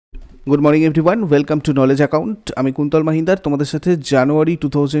Good morning everyone, welcome to knowledge account. আমি কুন্তল মাহিন্দার তোমাদের সাথে জানুয়ারি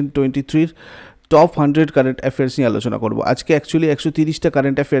 2023 টপ 100 কারেন্ট অ্যাফেয়ার্স নিয়ে আলোচনা করব। আজকে অ্যাকচুয়ালি 130টা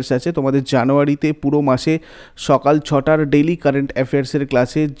কারেন্ট অ্যাফেয়ার্স আছে। তোমাদের জানুয়ারিতে পুরো মাসে সকাল 6টার ডেইলি কারেন্ট অ্যাফেয়ার্সের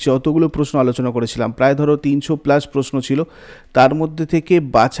ক্লাসে যতগুলো প্রশ্ন আলোচনা করেছিলাম, প্রায় ধরো 300+ প্রশ্ন ছিল। তার মধ্যে থেকে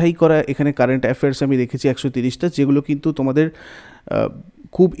বাছাই করা এখানে কারেন্ট অ্যাফেয়ার্স আমি রেখেছি 130টা, যেগুলো কিন্তু তোমাদের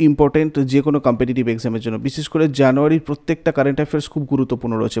খুব ইম্পর্টেন্ট যে কোনো কম্পিটিটিভ এক্সামের জন্য। বিশেষ করে জানুয়ারির প্রত্যেকটা কারেন্ট অ্যাফেয়ার্স খুব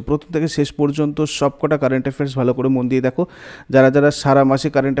গুরুত্বপূর্ণ রয়েছে। প্রথম থেকে শেষ পর্যন্ত সবকটা কারেন্ট অ্যাফেয়ার্স ভালো করে মন দিয়ে দেখো। যারা যারা সারা মাসে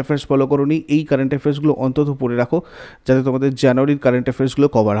কারেন্ট অ্যাফেয়ার্স ফলো করোনি, এই কারেন্ট অ্যাফেয়ার্সগুলো অন্তত পড়ে রাখো, যাতে তোমাদের জানুয়ারির কারেন্ট অ্যাফেয়ার্সগুলো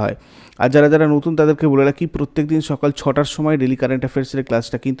কভার হয়। আর যারা যারা নতুন তাদেরকে বলে রাখি, প্রত্যেক দিন সকাল 6টার সময় ডেলি কারেন্ট অ্যাফেয়ার্সের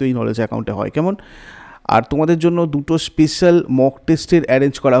ক্লাসটা কিন্তু এই নলেজ অ্যাকাউন্টে হয়। কেমন? আর তোমাদের জন্য দুটো স্পেশাল মক টেস্টের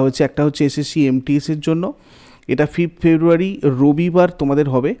অ্যারেঞ্জ করা হয়েছে। একটা হচ্ছে এসএসসি এমটিএসের জন্য, এটা 5 ফেব্রুয়ারি রবিবার তোমাদের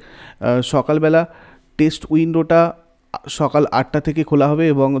হবে। সকালবেলা টেস্ট উইন্ডোটা সকাল 8টা থেকে খোলা হবে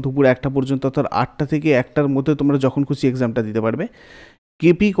এবং দুপুর 1টা পর্যন্ত, অর্থাৎ 8টা থেকে 1টার মধ্যে তোমরা যখন খুশি এক্সামটা দিতে পারবে।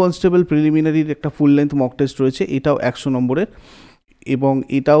 কেপি কনস্টেবল প্রিলিমিনারির একটা ফুল লেন্থ মক টেস্ট রয়েছে, এটাও 100 নম্বরের, এবং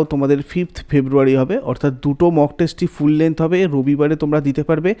এটাও তোমাদের 5 ফেব্রুয়ারি হবে। অর্থাৎ দুটো মক টেস্টই ফুল লেন্থ হবে। রবিবারে তোমরা দিতে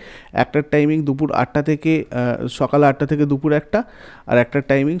পারবে। একটার টাইমিং দুপুর 8টা থেকে সকাল 8টা থেকে দুপুর 1টা, আর একটার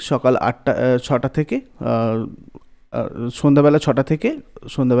টাইমিং সকাল 6টা থেকে সন্ধ্যাবেলা 6টা থেকে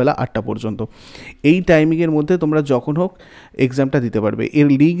সন্ধ্যাবেলা 8টা পর্যন্ত। এই টাইমিংয়ের মধ্যে তোমরা যখন হোক এক্সামটা দিতে পারবে। এর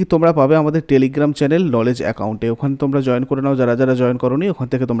লিঙ্ক তোমরা পাবে আমাদের টেলিগ্রাম চ্যানেল নলেজ অ্যাকাউন্টে। ওখানে তোমরা জয়েন করে নাও, যারা যারা জয়েন করোনি, ওখান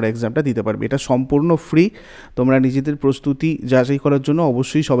থেকে তোমরা এক্সামটা দিতে পারবে। এটা সম্পূর্ণ ফ্রি। তোমরা নিজেদের প্রস্তুতি যাচাই করার জন্য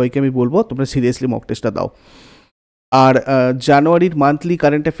অবশ্যই সবাইকে আমি বলবো তোমরা সিরিয়াসলি মক টেস্টটা দাও। আর জানুয়ারির মান্থলি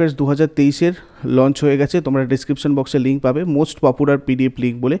কারেন্ট অ্যাফেয়ার্স 2023-এর লঞ্চ হয়ে গেছে। তোমরা ডিসক্রিপশন বক্সে লিঙ্ক পাবে, মোস্ট পপুলার পিডিএফ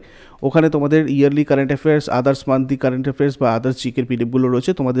লিঙ্ক বলে। ওখানে তোমাদের yearly current affairs, others monthly current affairs বা আদার্স জিকের পিডিএফগুলো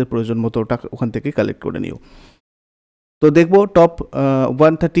রয়েছে। তোমাদের প্রয়োজন মতো ওটা ওখান থেকে কালেক্ট করে নিও। তো দেখবো top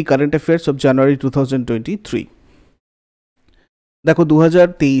 130 current affairs of January 2023। দেখো,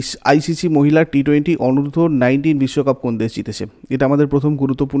 2023 আইসিসি মহিলা টি20 অনূর্ধ্ব-19 বিশ্বকাপ কোন দেশ জিতেছে? এটা আমাদের প্রথম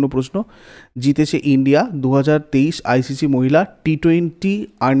গুরুত্বপূর্ণ প্রশ্ন। জিতেছে ইন্ডিয়া 2023 আইসিসি মহিলা টি20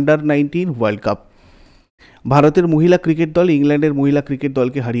 আন্ডার-19 ওয়ার্ল্ড কাপ। ভারতের মহিলা ক্রিকেট দল ইংল্যান্ডের মহিলা ক্রিকেট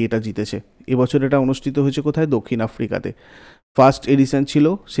দলকে হারিয়ে এটা জিতেছে। এবছর এটা অনুষ্ঠিত হয়েছে কোথায়? দক্ষিণ আফ্রিকাতে। ফার্স্ট এডিশন ছিল,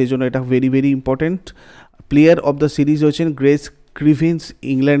 সেই জন্য এটা very very important. Player of the series হয়েছেন গ্রেস ক্রিভেন্স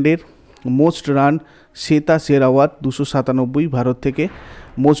ইংল্যান্ডের। মোস্ট রান শ্বেতা শেরাওয়াত 297 ভারত থেকে।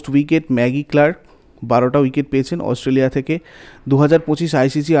 Most wicket Maggi clerk 12টা wicket পেয়েছেন অস্ট্রেলিয়া থেকে। 2025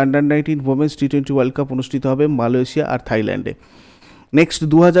 ICC under-19 women's T20 world cup অনুষ্ঠিত হবে মালয়েশিয়া আর থাইল্যান্ডে। Next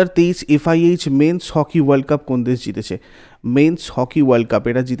 2023 FIH men's hockey world cup কোন দেশ জিতেছে? মেন্স হকি ওয়ার্ল্ড কাপ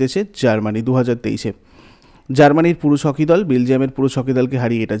এটা জিতেছে জার্মানি 2023-এ। জার্মানির পুরুষ হকি দল বেলজিয়ামের পুরুষ হকি দলকে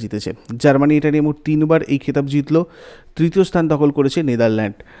হারিয়ে এটা জিতেছে। জার্মানি এটা নিয়ে মোট 3বার এই খেতাব জিতল। তৃতীয় স্থান দখল করেছে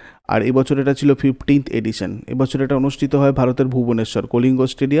নেদারল্যান্ড। আর এবছর এটা ছিল 15th এডিশন। এবছর এটা অনুষ্ঠিত হয় ভারতের ভুবনেশ্বর কলিঙ্গ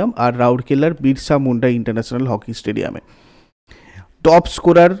স্টেডিয়াম আর রাউরকেল্লার বিরসা মুন্ডা ইন্টারন্যাশনাল হকি স্টেডিয়ামে। টপ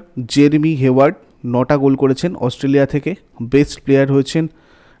স্কোরার জেরেমি হেওয়ার্ড 9টা গোল করেছেন অস্ট্রেলিয়া থেকে। বেস্ট প্লেয়ার হয়েছেন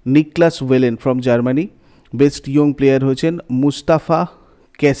Niklas ওয়েলেন from Germany. Best young player হয়েছেন Mustafa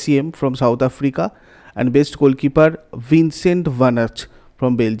ক্যাসিয়েম from south Africa. And best goalkeeper Vincent ভানাচ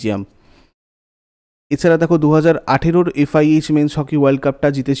from Belgium. এছাড়া দেখো, 2018-র এফআইএইচ মেন্স হকি ওয়ার্ল্ড কাপটা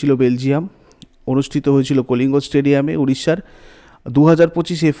জিতেছিল বেলজিয়াম, অনুষ্ঠিত হয়েছিল কলিঙ্গ স্টেডিয়ামে উড়িষ্যার।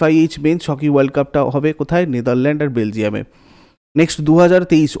 2025 এফআইএইচ মেন্স হকি ওয়ার্ল্ড কাপটা হবে কোথায়? নেদারল্যান্ড আর বেলজিয়ামে। নেক্সট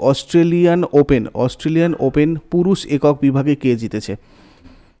 2023 অস্ট্রেলিয়ান ওপেন পুরুষ একক বিভাগে কে জিতেছে?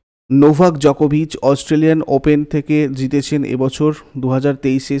 নোভাক জকোভিচ অস্ট্রেলিয়ান ওপেন থেকে জিতেছেন এবছর।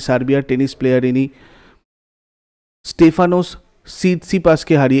 2023-এ সার্বিয়ার টেনিস প্লেয়ার ইনি স্টেফানোস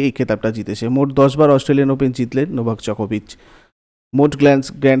সিটসিপাসকে হারিয়ে এই খেতাবটা জিতেছে। মোট 10বার অস্ট্রেলিয়ান ওপেন জিতলেন নোভাক জকোভিচ। মোট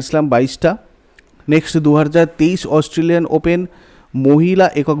grand slam 22টা। Next 2023 Australian open মহিলা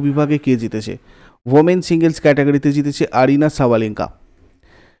একক বিভাগে কে জিতেছে? ওমেন সিঙ্গেলস ক্যাটাগরিতে জিতেছে Arina Sabalenka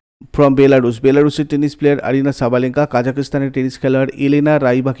from বেলারুসের tennis player Arina Sabalenka কাজাকিস্তানের tennis খেলোয়াড় এলেনা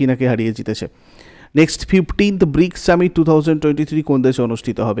রাইবাকিনাকে হারিয়ে জিতেছে। নেক্সট 15th ব্রিক্স সামিট 2023 কোন দেশে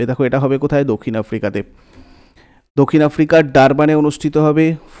অনুষ্ঠিত হবে? দেখো, এটা হবে কোথায়? দক্ষিণ আফ্রিকাতে। দক্ষিণ আফ্রিকার ডারবানে অনুষ্ঠিত হবে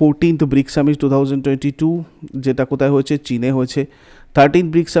 14th ব্রিক্স সামিট 2022, যেটা কোথায় হয়েছে? চীনে হয়েছে। 13th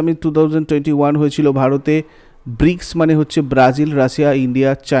ব্রিক্স সামিট 2021 হয়েছিল ভারতে। ব্রিক্স মানে হচ্ছে Brazil, Russia, India,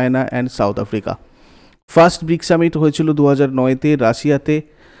 China and south Africa. First bricks summit হয়েছিল 2009-তে রাশিয়াতে।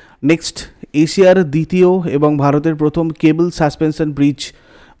 নেক্সট, এশিয়ার দ্বিতীয় এবং ভারতের প্রথম কেবল সাসপেনশন ব্রিজ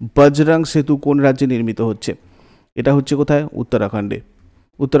বজরং সেতু কোন রাজ্যে নির্মিত হচ্ছে? এটা হচ্ছে কোথায়? উত্তরাখণ্ডে।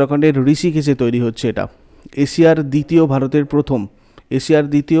 উত্তরাখণ্ডের ঋষিকেশে তৈরি হচ্ছে এটা। এশিয়ার দ্বিতীয়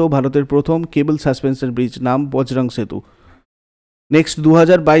ভারতের প্রথম কেবল সাসপেনশন ব্রিজ, নাম বজরং সেতু। নেক্সট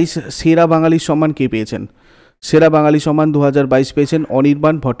 2022 সেরা বাঙালির সম্মান কে পেয়েছেন? সেরা বাঙালি সম্মান 2022 পেয়েছেন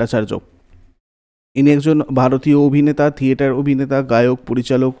অনির্বাণ ভট্টাচার্য। ইনি একজন ভারতীয় অভিনেতা, থিয়েটার অভিনেতা, গায়ক,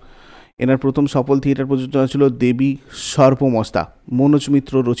 পরিচালক। এনার প্রথম সফল থিয়েটার প্রযোজনা ছিল দেবী সর্পমস্তা, মনোজ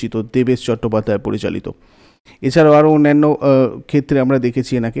মিত্র রচিত, দেবেশ চট্টোপাধ্যায় পরিচালিত। এছাড়াও আরও অন্যান্য ক্ষেত্রে আমরা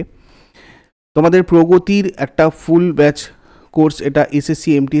দেখেছি এনাকে। তোমাদের প্রগতির একটা ফুল ব্যাচ কোর্স, এটা এসএসসি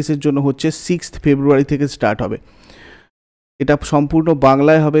এমটিএসের জন্য হচ্ছে 6 ফেব্রুয়ারি থেকে স্টার্ট হবে। এটা সম্পূর্ণ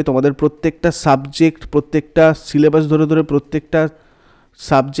বাংলায় হবে। তোমাদের প্রত্যেকটা সাবজেক্ট, প্রত্যেকটা সিলেবাস ধরে ধরে প্রত্যেকটা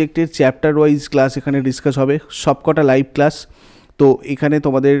সাবজেক্টের চ্যাপ্টার ওয়াইজ ক্লাস এখানে ডিসকাস হবে, সবকটা লাইভ ক্লাস। তো এখানে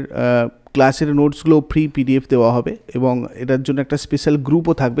তোমাদের ক্লাসের নোটসগুলো ফ্রি পিডিএফ দেওয়া হবে এবং এটার জন্য একটা স্পেশাল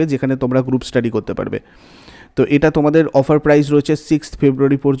গ্রুপও থাকবে যেখানে তোমরা গ্রুপ স্টাডি করতে পারবে। তো এটা তোমাদের অফার প্রাইস রয়েছে 6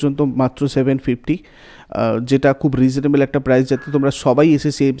 ফেব্রুয়ারি পর্যন্ত মাত্র 750, যেটা খুব রিজনেবল একটা প্রাইস, যাতে তোমরা সবাই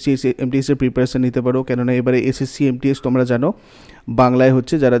এসএসসি এমটিএসের প্রিপারেশান নিতে পারো। কেননা এবারে এসএসসি এমটিএস তোমরা জানো বাংলায়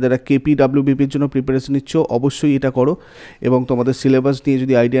হচ্ছে। যারা যারা কেপি WBPর জন্য প্রিপারেশান নিচ্ছ অবশ্যই এটা করো, এবং তোমাদের সিলেবাস নিয়ে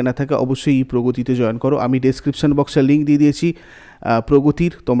যদি আইডিয়া না থাকে অবশ্যই এই প্রগতিতে জয়েন করো। আমি ডেসক্রিপশন বক্সে লিঙ্ক দিয়ে দিয়েছি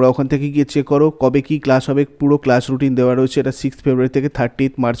প্রগতির, তোমরা ওখান থেকে গিয়ে চেক করো কবে কী ক্লাস হবে। পুরো ক্লাস রুটিন দেওয়া রয়েছে। এটা 6 ফেব্রুয়ারি থেকে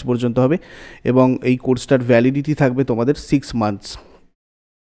 30 মার্চ পর্যন্ত হবে এবং এই কোর্সটার ভ্যালিডিটি থাকবে তোমাদের 6 মান্থস।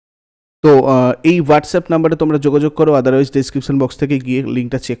 তো এই হোয়াটসঅ্যাপ নাম্বারে তোমরা যোগাযোগ করো, আদারওয়াইজ ডেসক্রিপশন বক্স থেকে গিয়ে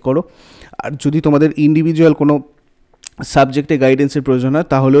লিঙ্কটা চেক করো। আর যদি তোমাদের ইন্ডিভিজুয়াল কোনো সাবজেক্টে গাইডেন্সের প্রয়োজন হয়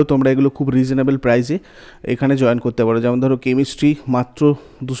তাহলেও তোমরা এগুলো খুব রিজনেবল প্রাইসে এখানে জয়েন করতে পারো। যেমন ধরো কেমিস্ট্রি মাত্র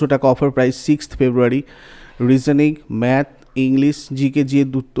 200 টাকা অফার প্রাইস 6 ফেব্রুয়ারি, reasoning, math, English, GK, GA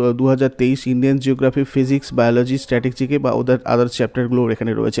 2023, Indian geography, physics, biology, static GK বা আদার চ্যাপ্টারগুলো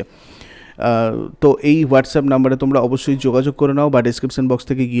এখানে রয়েছে। তো এই হোয়াটসঅ্যাপ নাম্বারে তোমরা অবশ্যই যোগাযোগ করে নাও বা ডিসক্রিপশন বক্স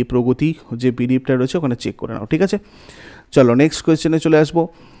থেকে গিয়ে প্রগতি যে পিডিএফটা রয়েছে ওখানে চেক করে নাও, ঠিক আছে? চলো নেক্সট কোয়েশ্চেনে চলে আসবো।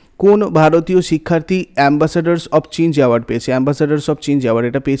 কোন ভারতীয় শিক্ষার্থী অ্যাম্বাসাডার্স অফ চেঞ্জ অ্যাওয়ার্ড পেয়েছে? অ্যাম্বাসাডার্স অফ চেঞ্জ অ্যাওয়ার্ড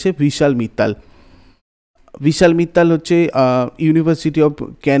এটা পেয়েছে বিশাল মিত্তাল। বিশাল মিত্তাল হচ্ছে ইউনিভার্সিটি অফ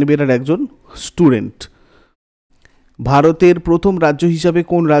ক্যানবেরার একজন স্টুডেন্ট। ভারতের প্রথম রাজ্য হিসাবে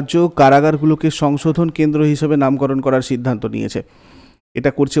কোন রাজ্য কারাগারগুলোকে সংশোধন কেন্দ্র হিসাবে নামকরণ করার সিদ্ধান্ত নিয়েছে?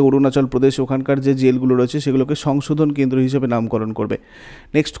 এটা করছে অরুণাচল প্রদেশ। ওখানকার যে জেলগুলো রয়েছে সেগুলোকে সংশোধন কেন্দ্র হিসেবে নামকরণ করবে।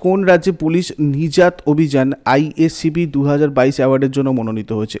 নেক্সট, কোন রাজ্যে পুলিশ নিজাত অভিযান ISCP 2022 অ্যাওয়ার্ডের জন্য মনোনীত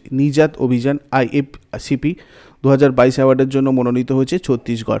হয়েছে? নিজাত অভিযান ISCP 2022 অ্যাওয়ার্ডের জন্য মনোনীত হয়েছে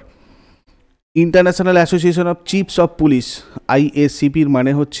Chhattisgarh. International association of chiefs of police, ISCPর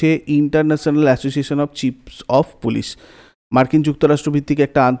মানে হচ্ছে international association of chiefs of police, মার্কিন যুক্তরাষ্ট্র ভিত্তিক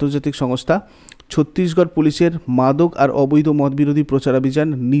একটা আন্তর্জাতিক সংস্থা। ছত্তিশগড় পুলিশের মাদক আর অবৈধ মদবিরোধী প্রচারাভিযান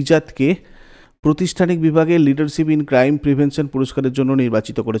নিজাতকে প্রাতিষ্ঠানিক বিভাগে লিডারশিপ ইন ক্রাইম প্রিভেনশন পুরস্কারের জন্য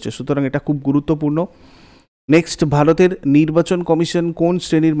নির্বাচিত করেছে। সুতরাং এটা খুব গুরুত্বপূর্ণ। নেক্সট, ভারতের নির্বাচন কমিশন কোন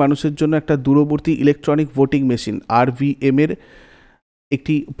শ্রেণীর মানুষের জন্য একটা দূরবর্তী ইলেকট্রনিক ভোটিং মেশিন RVM এর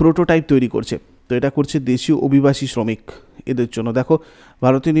একটি প্রোটোটাইপ তৈরি করছে? তো এটা করছে দেশীয় অভিবাসী শ্রমিক এদের জন্য। দেখো,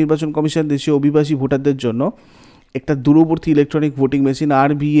 ভারতীয় নির্বাচন কমিশন দেশীয় অভিবাসী ভোটারদের জন্য একটা দূরবর্তী ইলেকট্রনিক ভোটিং মেশিন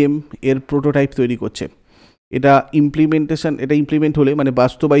RVM এর প্রোটোটাইপ তৈরি করছে। এটা ইমপ্লিমেন্ট হলে, মানে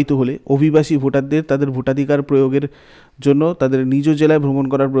বাস্তবায়িত হলে, অভিবাসী ভোটারদের তাদের ভোটাধিকার প্রয়োগের জন্য তাদের নিজ জেলায় ভ্রমণ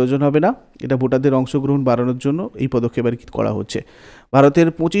করার প্রয়োজন হবে না। এটা ভোটারদের অংশগ্রহণ বাড়ানোর জন্য এই পদক্ষেপ আর কি করা হচ্ছে। ভারতের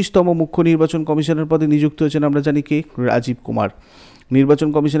 25তম মুখ্য নির্বাচন কমিশনার পদে নিযুক্ত হয়েছেন আমরা জানি কে? রাজীব কুমার। নির্বাচন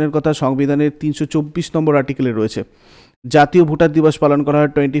কমিশনের কথা সংবিধানের 324 নম্বর আর্টিকেলে রয়েছে। জাতীয় ভোটার দিবস পালন করা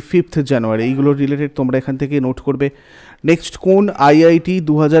হয় 25 জানুয়ারি। এইগুলো রিলেটেড তোমরা এখান থেকে নোট করবে। নেক্সট, কোন IIT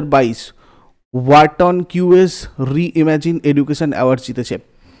 2022 Wharton QS রি-ইমাজিন education award জিতেছে?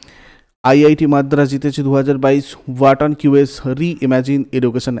 IIT মাদ্রাজ জিতেছে 2022 ওয়ার্টন QS রি-ইমাজিন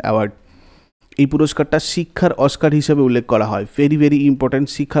এডুকেশন অ্যাওয়ার্ড। এই পুরস্কারটা শিক্ষার অস্কার হিসেবে উল্লেখ করা হয়। ভেরি ভেরি ইম্পর্ট্যান্ট,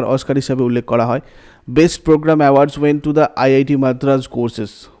 শিক্ষার অস্কার হিসেবে উল্লেখ করা হয়। Best programme awards went to the IIT Madras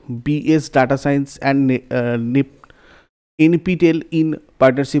courses BS data science and NPTEL in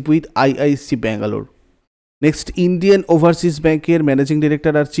partnership with IISc Bangalore. Next, Indian overseas ব্যাংকের ম্যানেজিং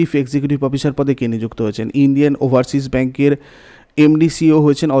ডিরেক্টর আর চিফ এক্সিকিউটিভ অফিসার পদে কে নিযুক্ত হয়েছেন? ইন্ডিয়ান ওভারসিজ ব্যাংকের MD/CEO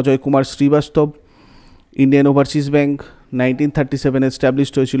হয়েছেন Ajay Kumar Srivastava. Indian overseas bank 1937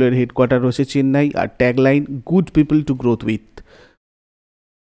 established হয়েছিল। এর headquarter রয়েছে চেন্নাই। আর tagline, good people to growth with.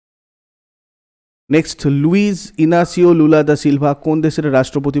 Next, Luiz Inacio Lula da Silva কোন দেশের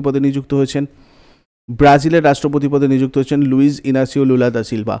রাষ্ট্রপতি পদে নিযুক্ত হয়েছেন? ব্রাজিলের রাষ্ট্রপতি পদে নিযুক্ত হয়েছেন Luiz Inacio Lula da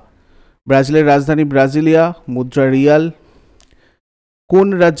Silva. ব্রাজিলের রাজধানী ব্রাজিলিয়া, মুদ্রা রিয়াল। কোন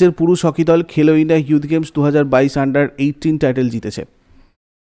রাজ্যের পুরুষ হকি দল খেলো India youth games 2022 under 18 title জিতেছে?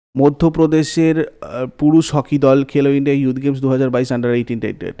 মধ্যপ্রদেশের পুরুষ হকি দল খেলো India youth games 2022 under 18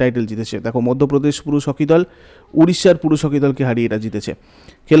 title জিতেছে। দেখো, মধ্যপ্রদেশ পুরুষ হকি দল উড়িষ্যার পুরুষ হকি দলকে হারিয়ে এটা জিতেছে।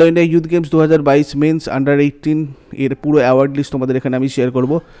 খেলো India youth games 2022 men's under 18 এর পুরো অ্যাওয়ার্ড লিস্ট তোমাদের এখানে আমি শেয়ার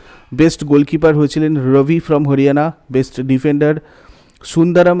করব। বেস্ট গোলকিপার হয়েছিলেন রবি from Haryana. Best defender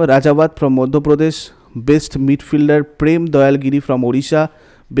Sundaram রাজাওয়াত from Madhya Pradesh. Best midfielder Prem দয়ালগিরি from Odisha.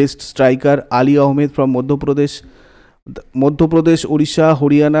 Best striker Ali Ahmed from Madhya Pradesh. Madhya Pradesh, Orissa,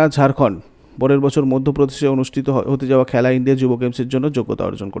 Haryana, Jharkhand পরের বছর মধ্যপ্রদেশে অনুষ্ঠিত হতে যাওয়া খেলা ইন্ডিয়া যুব গেমসের জন্য যোগ্যতা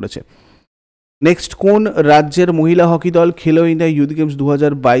অর্জন করেছে। নেক্সট, কোন রাজ্যের মহিলা হকি দল খেলো India youth games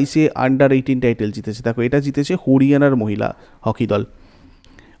 2022 under 18 title জিতেছে? দেখো, এটা জিতেছে হরিয়ানার মহিলা হকি দল।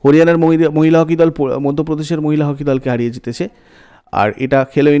 হরিয়ানার মহিলা হকি দল মধ্যপ্রদেশের মহিলা হকি দলকে হারিয়ে জিতেছে। আর এটা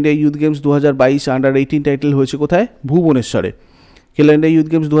খেলো India youth games 2022 under 18 title হয়েছে কোথায়? ভুবনেশ্বরে। খেলো India youth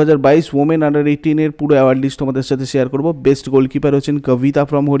games 2022 women under 18 এর পুরো অ্যাওয়ার্ড লিস্ট তোমাদের সাথে শেয়ার করব। বেস্ট গোলকিপার হচ্ছেন কবিতা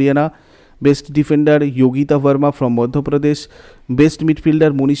from Haryana. Best defender Yogita Verma from Madhya Pradesh. Best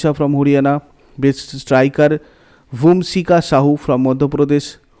midfielder Manisha from Haryana. Best striker ভুমসিকা Sahu from Madhya Pradesh.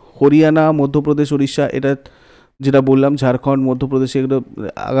 Haryana, Madhya Pradesh, Orissa, এটা যেটা বললাম, ঝাড়খণ্ড, মধ্যপ্রদেশে, এগুলো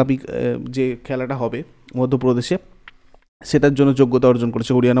আগামী যে খেলাটা হবে মধ্যপ্রদেশে সেটার জন্য যোগ্যতা অর্জন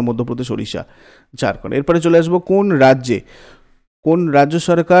করেছে হরিয়ানা, মধ্যপ্রদেশ, উড়িষ্যা, ঝাড়খণ্ড। এরপরে চলে আসবো কোন রাজ্য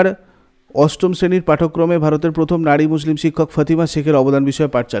সরকার অষ্টম শ্রেণীর পাঠ্যক্রমে ভারতের প্রথম নারী মুসলিম শিক্ষক ফাতিমা শেখের অবদান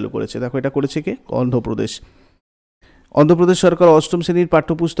বিষয়ে পাঠ চালু করেছে? দেখো, এটা করেছে কে? অন্ধ্রপ্রদেশ সরকার অষ্টম শ্রেণীর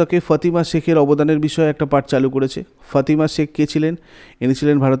পাঠ্যপুস্তকে ফাতিমা শেখের অবদানের বিষয়ে একটা পাঠ চালু করেছে। ফাতিমা শেখ কে ছিলেন? ইনি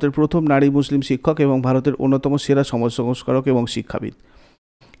ছিলেন ভারতের প্রথম নারী মুসলিম শিক্ষক এবং ভারতের অন্যতম সেরা সমাজ সংস্কারক এবং শিক্ষাবিদ।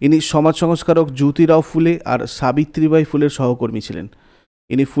 ইনি সমাজ সংস্কারক জ্যোতিরাও ফুলে আর সাবিত্রীবাই ফুলের সহকর্মী ছিলেন।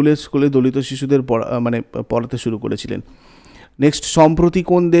 ইনি ফুলের স্কুলে দলিত শিশুদের পড়াতে শুরু করেছিলেন। নেক্সট, সম্প্রতি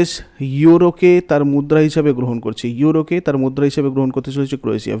কোন দেশ ইউরোকে তার মুদ্রা হিসাবে গ্রহণ করছে? ইউরোকে তার মুদ্রা হিসাবে গ্রহণ করতে চলেছে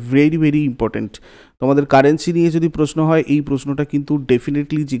ক্রোয়েশিয়া। Very very important. তোমাদের কারেন্সি নিয়ে যদি প্রশ্ন হয়, এই প্রশ্নটা কিন্তু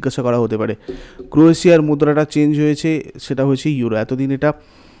ডেফিনেটলি জিজ্ঞাসা করা হতে পারে। ক্রোয়েশিয়ার মুদ্রাটা চেঞ্জ হয়েছে, সেটা হয়েছে ইউরো। এতদিন এটা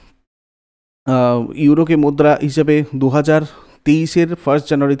ইউরোকে মুদ্রা হিসাবে 2023 1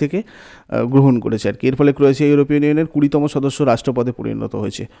 জানুয়ারি থেকে গ্রহণ করেছে আর কি। এর ফলে ক্রোয়েশিয়া ইউরোপিয়ান ইউনিয়নের 20তম সদস্য রাষ্ট্রপদে পরিণত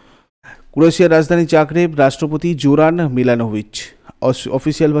হয়েছে। ক্রোয়েশিয়ার রাজধানী জাগ্রেব, রাষ্ট্রপতি জোরান মিলানোভিচ,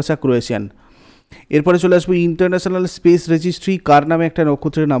 অফিসিয়াল ভাষা ক্রোয়েশিয়ান। এরপরে চলে আসবো ইন্টারন্যাশনাল স্পেস রেজিস্ট্রি কার নামে একটা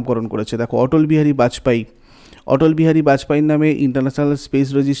নক্ষত্রের নামকরণ করেছে? দেখো, অটল বিহারী বাজপেয়ীর নামে ইন্টারন্যাশনাল স্পেস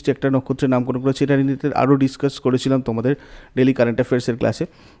রেজিস্ট্রি একটা নক্ষত্রের নামকরণ করেছে। এটা নিয়ে আরও ডিসকাস করেছিলাম তোমাদের ডেলি কারেন্ট অ্যাফেয়ার্সের ক্লাসে।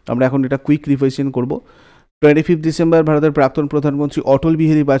 আমরা এখন এটা কুইক রিভিশন করব। 25 ডিসেম্বর ভারতের প্রাক্তন প্রধানমন্ত্রী অটল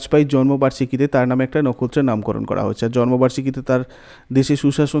বিহারী বাজপেয়ীর জন্মবার্ষিকীতে তার নামে একটা নক্ষত্রের নামকরণ করা হয়েছে। আর জন্মবার্ষিকীতে তার দেশে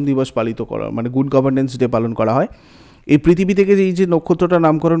সুশাসন দিবস পালিত করা, গুড গভর্নেন্স ডে পালন করা হয়। এই পৃথিবী থেকে এই যে নক্ষত্রটা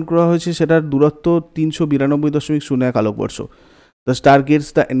নামকরণ করা হয়েছে সেটার দূরত্ব 392.01 আলোকবর্ষ। The star Gates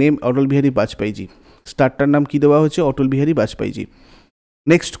the name Atal Bihari বাজপেয়ীজি। স্টারটার নাম কি দেওয়া হয়েছে? অটল বিহারী বাজপেয়ীজি।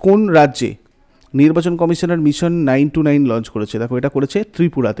 নেক্সট, কোন রাজ্যে নির্বাচন কমিশনার মিশন 929 লঞ্চ করেছে? দেখো, এটা করেছে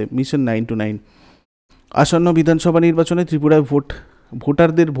ত্রিপুরাতে, মিশন 929। আসন্ন বিধানসভা নির্বাচনে ত্রিপুরায়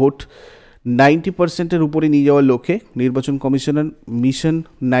ভোটারদের ভোট 90% উপরে নিয়ে যাওয়ার লক্ষ্যে নির্বাচন কমিশনার মিশন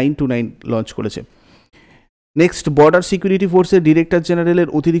 929 লঞ্চ করেছে। নেক্সট, বর্ডার সিকিউরিটি ফোর্সের ডিরেক্টর জেনারেলের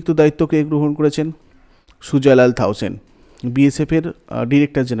অতিরিক্ত দায়িত্ব কে গ্রহণ করেছেন? সুজয়লাল থাউসেন, বিএসএফের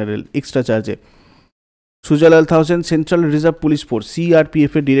ডিরেক্টর জেনারেল এক্সট্রা চার্জে। সুজয়লাল থাউসেন central reserve police force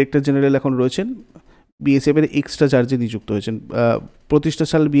সিআরপিএফের director general এখন রয়েছেন, বিএসএফের এক্সট্রা চার্জে নিযুক্ত হয়েছেন। প্রতিষ্ঠা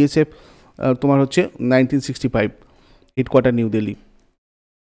সাল বিএসএফ তোমার হচ্ছে 1965, হেডকোয়ার্টার নিউ দিল্লি।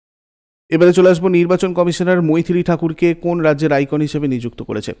 এবারে চলে আসবো নির্বাচন কমিশনার মৈথিলি ঠাকুরকে কোন রাজ্যের আইকন হিসেবে নিযুক্ত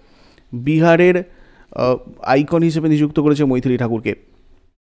করেছে? বিহারের আইকন হিসেবে নিযুক্ত করেছে মৈথিলি ঠাকুরকে।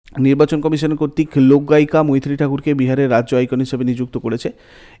 নির্বাচন কমিশন কর্তৃক লোকগায়িকা মৈথিলি ঠাকুরকে বিহারের রাজ্য আইকন হিসেবে নিযুক্ত করেছে।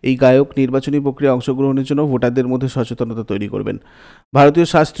 এই গায়ক নির্বাচনী প্রক্রিয়ায় অংশগ্রহণের জন্য ভোটারদের মধ্যে সচেতনতা তৈরি করবেন। ভারতীয়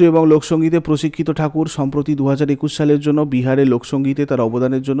শাস্ত্রীয় এবং লোকসঙ্গীতে প্রশিক্ষিত ঠাকুর সম্প্রতি 2021 সালের জন্য বিহারের লোকসঙ্গীতে তার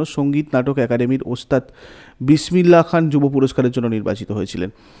অবদানের জন্য সঙ্গীত নাটক একাডেমির ওস্তাদ বিসমিল্লাহ খান যুব পুরস্কারের জন্য নির্বাচিত হয়েছিলেন।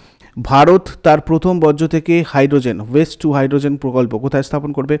 ভারত তার প্রথম বর্জ্য থেকে হাইড্রোজেন ওয়েস্ট টু হাইড্রোজেন প্রকল্প কোথায় স্থাপন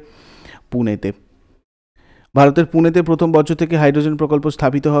করবে? পুনেতে। ভারতের পুনেতে প্রথম বর্জ্য থেকে হাইড্রোজেন প্রকল্প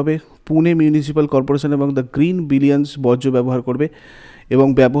স্থাপিত হবে। পুনে মিউনিসিপ্যাল কর্পোরেশন এবং দ্য গ্রিন বিলিয়ন্স বর্জ্য ব্যবহার করবে এবং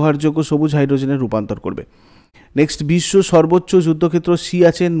ব্যবহারযোগ্য সবুজ হাইড্রোজেনে রূপান্তর করবে। নেক্সট, বিশ্ব সর্বোচ্চ যুদ্ধক্ষেত্র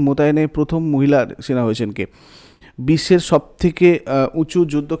সিয়াচেন মোতায়েনে প্রথম মহিলা সেনা হয়েছেন কে? বিশ্বের সবথেকে উঁচু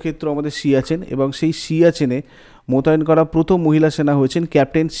যুদ্ধক্ষেত্র আমাদের সিয়াচেন, এবং সেই সিয়াচেনে মোতায়েন করা প্রথম মহিলা সেনা হয়েছেন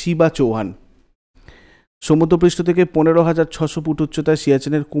ক্যাপ্টেন শিবা চৌহান। সমুদ্রপৃষ্ঠ থেকে 15,600 ফুট উচ্চতায়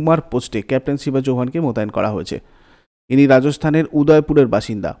সিয়াচেনের কুমার পোস্টে ক্যাপ্টেন শিবা চৌহানকে মোতায়েন করা হয়েছে। ইনি রাজস্থানের উদয়পুরের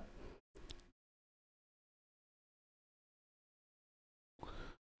বাসিন্দা।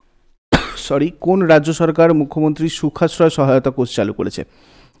 কোন রাজ্য সরকার মুখ্যমন্ত্রী সুখাশ্রয় সহায়তা কোষ চালু করেছে?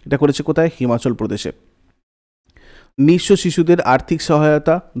 এটা করেছে কোথায়? হিমাচল প্রদেশে। নিঃস্ব শিশুদের আর্থিক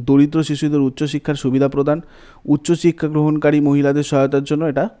সহায়তা, দরিদ্র শিশুদের উচ্চশিক্ষার সুবিধা প্রদান, উচ্চশিক্ষা গ্রহণকারী মহিলাদের সহায়তার জন্য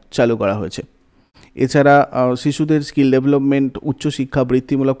এটা চালু করা হয়েছে। এছাড়া শিশুদের স্কিল ডেভেলপমেন্ট, উচ্চশিক্ষা,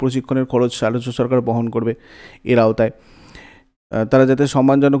 বৃত্তিমূলক প্রশিক্ষণের খরচ রাজ্য সরকার বহন করবে এর আওতায়। তারা যাতে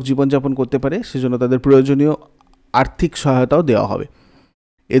সম্মানজনক জীবনযাপন করতে পারে সেজন্য তাদের প্রয়োজনীয় আর্থিক সহায়তাও দেওয়া হবে।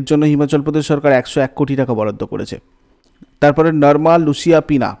 এর জন্য হিমাচল প্রদেশ সরকার 101 কোটি টাকা বরাদ্দ করেছে। তারপরে নর্মা লুসিয়া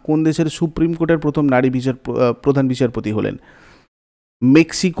পিনা কোন দেশের সুপ্রিম কোর্টের প্রথম নারী প্রধান বিচারপতি হলেন?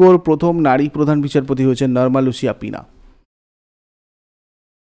 মেক্সিকোর প্রথম নারী প্রধান বিচারপতি হয়েছেন নর্মা লুসিয়া পিনা।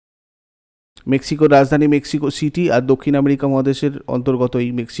 মেক্সিকোর রাজধানী মেক্সিকো সিটি আর দক্ষিণ আমেরিকা মহাদেশের অন্তর্গত এই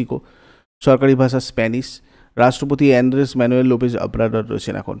মেক্সিকো। সরকারি ভাষা স্প্যানিশ। রাষ্ট্রপতি অ্যান্ড্রেস ম্যানুয়েল লোপেজ অব্রাডর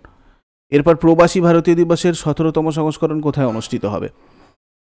রয়েছেন এখন। এরপর প্রবাসী ভারতীয় দিবসের 17তম সংস্করণ কোথায় অনুষ্ঠিত হবে?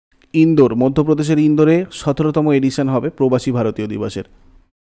 ইন্দোর, মধ্যপ্রদেশের ইন্দোরে 17তম এডিশন হবে প্রবাসী ভারতীয় দিবসের।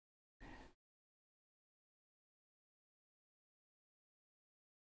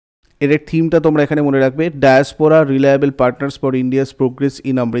 এর থিমটা তোমরা এখানে মনে রাখবে, diaspora reliable partners for India's progress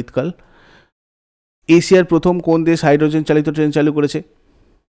in অমৃতকাল। এশিয়ার প্রথম কোন দেশ হাইড্রোজেন চালিত ট্রেন চালু করেছে?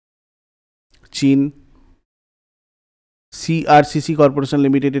 চীন। সিআরসিসি কর্পোরেশন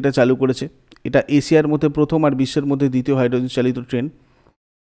লিমিটেড এটা চালু করেছে। এটা এশিয়ার মধ্যে প্রথম আর বিশ্বের মধ্যে দ্বিতীয় হাইড্রোজেন চালিত ট্রেন।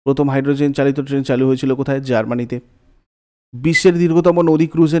 প্রথম হাইড্রোজেন চালিত ট্রেন চালু হয়েছিল কোথায়? জার্মানিতে। বিশ্বের দীর্ঘতম নদী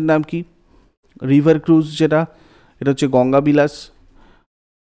ক্রুজের নাম কি? রিভার ক্রুজ যেটা, এটা হচ্ছে গঙ্গা বিলাস।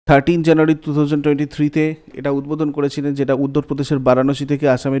 13 জানুয়ারি 2023-তে এটা উদ্বোধন করেছিলেন, যেটা উত্তরপ্রদেশের বারাণসী থেকে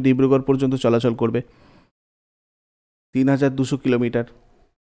আসামের ডিব্রুগড় পর্যন্ত চলাচল করবে। 3200 কিলোমিটার।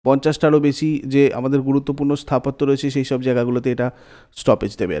 50টারও বেশি যে আমাদের গুরুত্বপূর্ণ স্থাপত্য রয়েছে সেই সব জায়গাগুলোতে এটা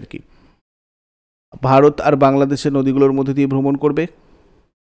স্টপেজ দেবে আর কি। ভারত আর বাংলাদেশের নদীগুলোর মধ্যে দিয়ে ভ্রমণ করবে।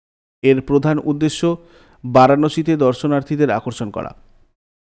 এর প্রধান উদ্দেশ্য বারাণসীতে দর্শনার্থীদের আকর্ষণ করা।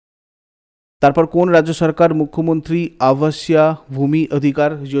 তারপর কোন রাজ্য সরকার মুখ্যমন্ত্রী আবাসিয়া ভূমি অধিকার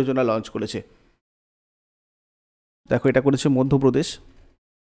যোজনা লঞ্চ করেছে? দেখো, এটা করেছে মধ্যপ্রদেশ।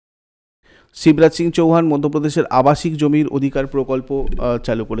 শিবরাজ সিং চৌহান মধ্যপ্রদেশের আবাসিক জমির অধিকার প্রকল্প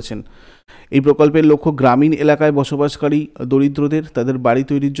চালু করেছেন। এই প্রকল্পের লক্ষ্য গ্রামীণ এলাকায় বসবাসকারী দরিদ্রদের তাদের বাড়ি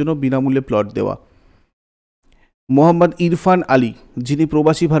তৈরির জন্য বিনামূল্যে প্লট দেওয়া। মোহাম্মদ ইরফান আলী, যিনি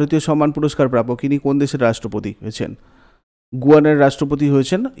প্রবাসী ভারতীয় সম্মান পুরস্কার প্রাপক, ইনি কোন দেশের রাষ্ট্রপতি হয়েছেন? গুয়ানের রাষ্ট্রপতি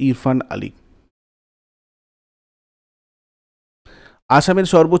হয়েছেন ইরফান আলী। আসামের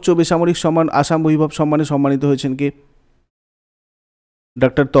সর্বোচ্চ বেসামরিক সম্মান আসাম বৈভব সম্মানে সম্মানিত হয়েছেন কে?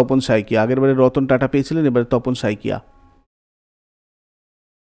 ডক্টর তপন সাইকিয়া। আগেরবারে রতন টাটা পেয়েছিলেন, এবারে তপন সাইকিয়া।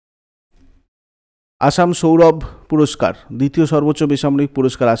 আসাম সৌরভ পুরস্কার, দ্বিতীয় সর্বোচ্চ বেসামরিক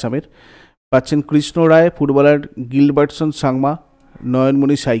পুরস্কার আসামের, পাচ্ছেন কৃষ্ণ রায়, ফুটবলার গিলবার্টসন সাংমা,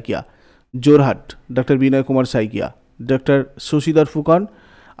 নয়নমণি সাইকিয়া। জোরহাট ডক্টর বিনয় কুমার সাইকিয়া, ডক্টর শশীধর ফুকন।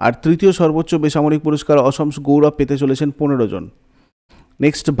 আর তৃতীয় সর্বোচ্চ বেসামরিক পুরস্কার অসম গৌরব পেতে চলেছেন 15 জন।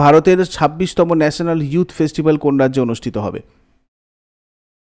 নেক্সট, ভারতের 26তম ন্যাশনাল ইউথ ফেস্টিভ্যাল কোন রাজ্যে অনুষ্ঠিত হবে?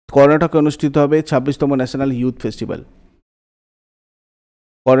 কর্ণাটকে অনুষ্ঠিত হবে 26তম ন্যাশনাল ইউথ ফেস্টিভ্যাল।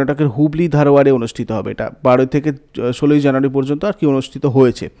 কর্ণাটকের হুবলি ধারওয়াড়ে অনুষ্ঠিত হবে। এটা 12 থেকে 16 জানুয়ারি পর্যন্ত আর কি অনুষ্ঠিত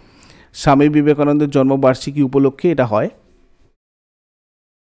হয়েছে। স্বামী বিবেকানন্দের জন্মবার্ষিকী উপলক্ষে এটা হয়।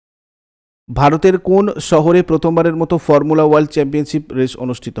 ভারতের কোন শহরে প্রথমবারের মতো ফর্মুলা ওয়ার্ল্ড চ্যাম্পিয়নশিপ রেস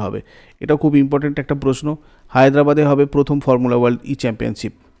অনুষ্ঠিত হবে? এটা খুব ইম্পর্টেন্ট একটা প্রশ্ন। হায়দ্রাবাদে হবে প্রথম ফর্মুলা ওয়ার্ল্ড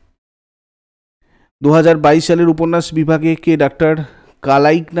চ্যাম্পিয়নশিপ। 2022 সালের উপন্যাস বিভাগে কে ডাক্তার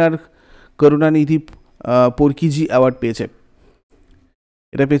কালাইকনার করুণানিধি পরকিজি অ্যাওয়ার্ড পেয়েছে?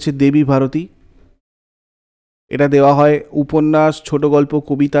 এটা পেয়েছে দেবী ভারতী। এটা দেওয়া হয় উপন্যাস, ছোট গল্প,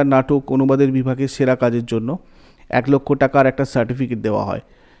 কবিতা, নাটক, অনুবাদের বিভাগে সেরা কাজের জন্য। 1 লক্ষ টাকার একটা সার্টিফিকেট দেওয়া হয়।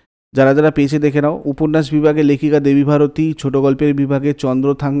 যারা যারা পেয়েছে দেখে নাও। উপন্যাস বিভাগে লেখিকা দেবী ভারতী, ছোট গল্পের বিভাগে চন্দ্র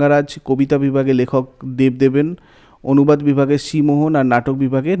থাঙ্গারাজ, কবিতা বিভাগে লেখক দেবদেবেন, অনুবাদ বিভাগে শ্রীমোহন আর নাটক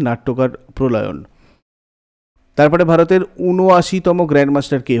বিভাগে নাট্যকার প্রলয়ন। তারপরে ভারতের 79তম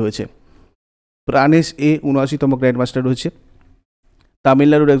গ্র্যান্ডমাস্টার কে হয়েছে? প্রাণেশ এ 79তম গ্র্যান্ডমাস্টার হয়েছে।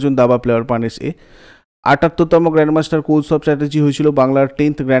 তামিলনাড়ুর একজন দাবা প্লেয়ার প্রাণেশ এ। 78তম গ্র্যান্ডমাস্টার কৌস্তব চ্যাটার্জি হয়েছিল বাংলার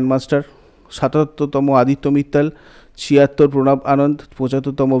 10th গ্র্যান্ডমাস্টার। 77তম আদিত্য মিত্তাল, 76 প্রণব আনন্দ,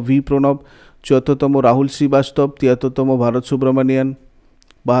 75তম ভি প্রণব, 74তম রাহুল শ্রীবাস্তব, 73তম ভারত সুব্রমণিয়ান,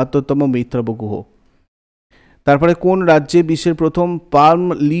 72তম মিত্রা বগুহ। তারপরে কোন রাজ্যে বিশ্বের প্রথম পাল্ম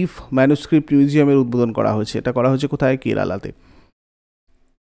লিফ ম্যানুস্ক্রিপ্ট মিউজিয়ামের উদ্বোধন করা হয়েছে? এটা করা হয়েছে কোথায়? কেরালাতে।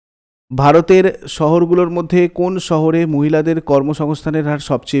 ভারতের শহরগুলোর মধ্যে কোন শহরে মহিলাদের কর্মসংস্থানের হার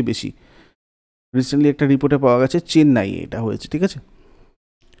সবচেয়ে বেশি? রিসেন্টলি একটা রিপোর্টে পাওয়া গেছে চেন্নাই এটা হয়েছে, ঠিক আছে।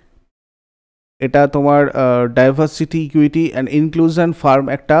 এটা তোমার ডাইভার্সিটি ইকুইটি অ্যান্ড ইনক্লুশন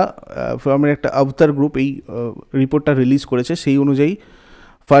ফার্মের একটা আবতার গ্রুপ এই রিপোর্টটা রিলিজ করেছে। সেই অনুযায়ী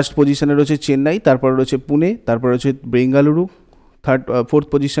ফার্স্ট পজিশনে রয়েছে চেন্নাই, তারপরে রয়েছে পুনে, তারপরে রয়েছে বেঙ্গালুরু, ফোর্থ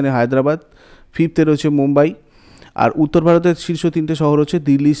পজিশনে হায়দ্রাবাদ, ফিফথে রয়েছে মুম্বাই। আর উত্তর ভারতের শীর্ষ তিনটে শহর হচ্ছে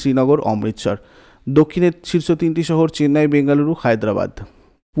দিল্লি, শ্রীনগর, অমৃতসর। দক্ষিণের শীর্ষ তিনটি শহর চেন্নাই, বেঙ্গালুরু, হায়দ্রাবাদ।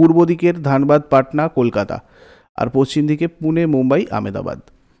 পূর্ব দিকের ধানবাদ, পাটনা, কলকাতা। আর পশ্চিম দিকে পুনে, মুম্বাই, আহমেদাবাদ।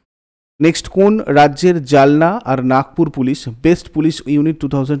 নেক্সট, কোন রাজ্যের জালনা আর Nagpur police best police unit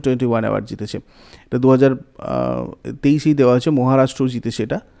 2021 award জিতেছে? এটা 2023 দেওয়া হয়েছে, মহারাষ্ট্র জিতেছে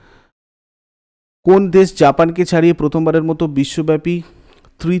এটা। কোন দেশ জাপানকে ছাড়িয়ে প্রথমবারের মতো বিশ্বব্যাপী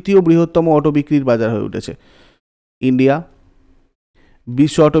তৃতীয় বৃহত্তম অটো বিক্রির বাজার হয়ে উঠেছে? ইন্ডিয়া।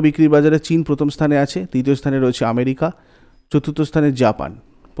 বিশ্ব অটো বিক্রির বাজারে চীন প্রথম স্থানে আছে, তৃতীয় স্থানে রয়েছে আমেরিকা, চতুর্থ স্থানে জাপান,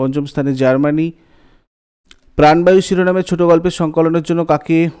 পঞ্চম স্থানে জার্মানি। প্রাণবায়ু শিরোনামে ছোট গল্পের সংকলনের জন্য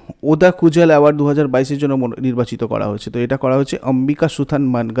কাকে ওদা কুজাল অ্যাওয়ার্ড 2022 জন্য নির্বাচিত করা হয়েছে? তো এটা করা হয়েছে অম্বিকা সুথান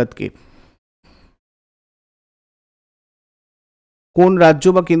মানগাতকে। কোন রাজ্য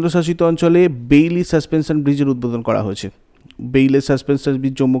বা কেন্দ্রশাসিত অঞ্চলে বেইলি সাসপেনশন ব্রিজের উদ্বোধন করা হয়েছে? বেইলি সাসপেনশন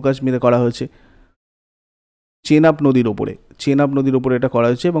ব্রিজ জম্মু কাশ্মীরে করা হয়েছে চেনাব নদীর ওপরে এটা করা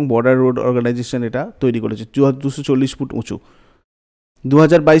হয়েছে এবং বর্ডার রোড অর্গানাইজেশন এটা তৈরি করেছে। 240 ফুট উঁচু।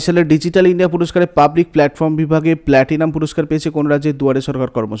 2022 সালের ডিজিটাল ইন্ডিয়া পুরস্কারে পাবলিক প্ল্যাটফর্ম বিভাগে প্ল্যাটিনাম পুরস্কার পেয়েছে কোন রাজ্যের দুয়ারে সরকার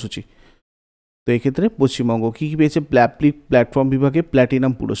কর্মসূচি? তো এক্ষেত্রে পশ্চিমবঙ্গ। কী কী পেয়েছে পাবলিক প্ল্যাটফর্ম বিভাগে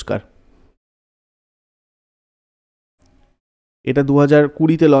প্ল্যাটিনাম পুরস্কার? এটা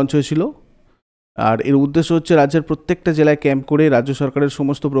 2020 লঞ্চ হয়েছিল। আর এর উদ্দেশ্য হচ্ছে রাজ্যের প্রত্যেকটা জেলায় ক্যাম্প করে রাজ্য সরকারের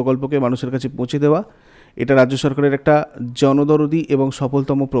সমস্ত প্রকল্পকে মানুষের কাছে পৌঁছে দেওয়া। এটা রাজ্য সরকারের একটা জনদরদি এবং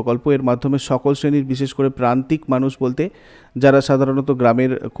সফলতম প্রকল্প। এর মাধ্যমে সকল শ্রেণীর, বিশেষ করে প্রান্তিক মানুষ বলতে যারা সাধারণত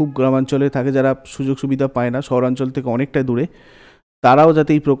খুব গ্রামাঞ্চলে থাকে, যারা সুযোগ সুবিধা পায় না, শহরাঞ্চল থেকে অনেকটাই দূরে, তারাও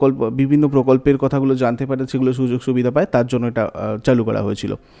যাতে এই বিভিন্ন প্রকল্পের কথাগুলো জানতে পারে, সেগুলো সুযোগ সুবিধা পায়, তার জন্য এটা চালু করা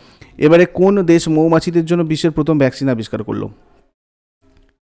হয়েছিল। এবারে কোন দেশ মৌমাছিদের জন্য বিশ্বের প্রথম ভ্যাকসিন আবিষ্কার করলো?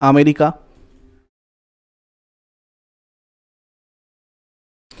 আমেরিকা।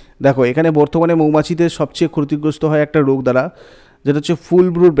 দেখো, এখানে বর্তমানে মৌমাছিদের সবচেয়ে ক্ষতিগ্রস্ত হয় একটা রোগ দ্বারা, যেটা হচ্ছে ফুল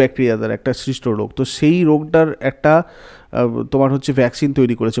ব্রুড ব্যাকটেরিয়া দ্বারা একটা সৃষ্ট রোগ। তো সেই রোগটার একটা তোমার হচ্ছে ভ্যাকসিন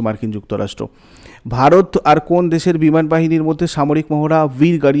তৈরি করেছে মার্কিন যুক্তরাষ্ট্র। ভারত আর কোন দেশের বিমান বাহিনীর মধ্যে সামরিক মহড়া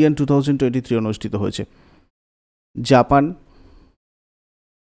বীর গার্ডিয়ান 2023 অনুষ্ঠিত হয়েছে? জাপান।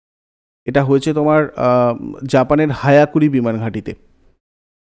 এটা হয়েছে তোমার জাপানের হায়াকুরি বিমান ঘাঁটিতে।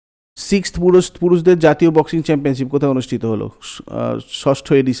 সিক্সথ পুরুষদের জাতীয় বক্সিং চ্যাম্পিয়নশিপ কোথায় অনুষ্ঠিত হলো? ষষ্ঠ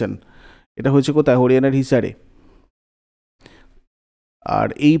এডিশন। এটা হয়েছে কোথায়? হরিয়ানার হিসারে। আর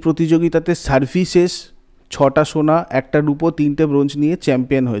এই প্রতিযোগিতাতে সার্ভিসেস 6টা সোনা, 1টা রূপো, 3টে ব্রোঞ্জ নিয়ে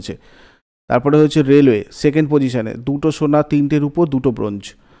চ্যাম্পিয়ন হয়েছে। তারপরে হয়েছে রেলওয়ে সেকেন্ড পজিশনে, 2টো সোনা, 3টে রূপো, 2টো ব্রোঞ্জ।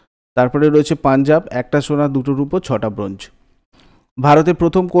 তারপরে রয়েছে পাঞ্জাব, 1টা সোনা, 2টো রূপো, 6টা ব্রোঞ্জ। ভারতে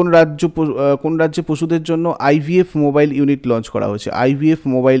প্রথম কোন রাজ্যে পশুদের জন্য আইভিএফ মোবাইল ইউনিট লঞ্চ করা হয়েছে? আইভিএফ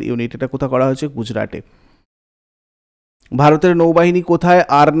মোবাইল ইউনিট, এটা কোথায় করা হয়েছে? গুজরাটে। ভারতের নৌবাহিনী কোথায়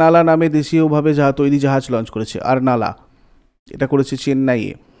আরনালা নামে দেশীয়ভাবে তৈরি জাহাজ লঞ্চ করেছে? আরনালা, এটা করেছে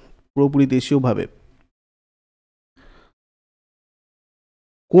চেন্নাইয়ে, পুরোপুরি দেশীয়ভাবে।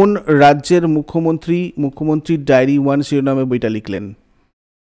 কোন রাজ্যের মুখ্যমন্ত্রীর ডায়েরি 1 শিরোনামে বইটা লিখলেন?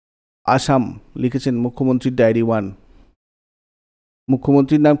 আসাম লিখেছেন মুখ্যমন্ত্রীর ডায়েরি 1।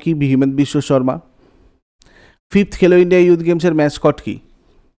 মুখ্যমন্ত্রীর নাম কি? হিমন্ত বিশ্ব শর্মা। ফিফথ খেলো ইন্ডিয়া ইউথ গেমসের ম্যাসকট কি?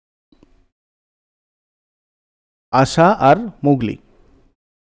 আশা আর মোগলি।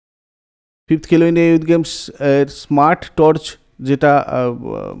 ফিফথ খেলো ইন্ডিয়া ইউথ গেমস এর স্মার্ট টর্চ যেটা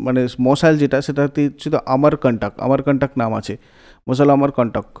মানে মশাল যেটা, সেটাতে হচ্ছে অমরকন্টক নাম আছে, মশাল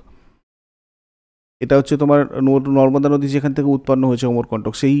অমরকন্টক। এটা হচ্ছে তোমার নর্মদা নদী যেখান থেকে উৎপন্ন হয়েছে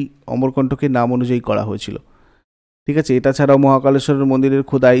অমরকন্টক, সেই অমরকন্টকের নাম অনুযায়ী করা হয়েছিল। ঠিক আছে। এটা ছাড়াও মহাকালেশ্বরের মন্দিরের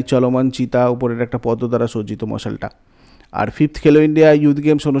খোদাই চলমান চিতা উপরের একটা পদ্ম দ্বারা সজ্জিত মশালটা। আর ফিফথ খেলো ইন্ডিয়া ইউথ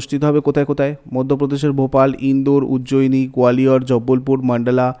গেমস অনুষ্ঠিত হবে কোথায় কোথায়? মধ্যপ্রদেশের ভোপাল, ইন্দোর, উজ্জয়িনী, গোয়ালিয়র, জব্বলপুর,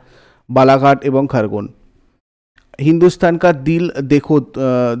 মান্ডলা, বালাঘাট এবং খারগোন। হিন্দুস্তান কা দিল দেখো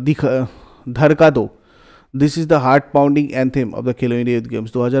ধড়কা দো, this is the heart pounding anthem of the খেলো India youth games.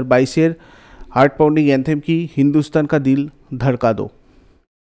 2022 heart pounding anthem কি? হিন্দুস্তান কা দিল ধড়কা দো।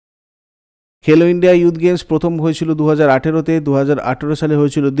 খেলো ইন্ডিয়া ইউথ গেমস প্রথম হয়েছিল 2018-তে, 2018 সালে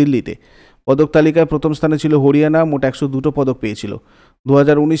হয়েছিল দিল্লিতে। পদক তালিকায় প্রথম স্থানে ছিল হরিয়ানা, মোট 102টো পদক পেয়েছিল।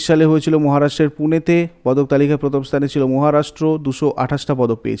 2019 সালে হয়েছিল মহারাষ্ট্রের পুনেতে, পদক তালিকায় প্রথম স্থানে ছিল মহারাষ্ট্র, 228টা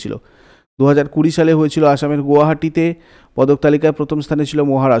পদক পেয়েছিল। 2020 সালে হয়েছিল আসামের গুয়াহাটিতে, পদক তালিকায় প্রথম স্থানে ছিল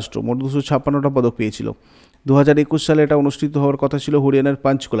মহারাষ্ট্র, মোট 256টা পদক পেয়েছিল। 2021 সালে এটা অনুষ্ঠিত হওয়ার কথা ছিল হরিয়ানার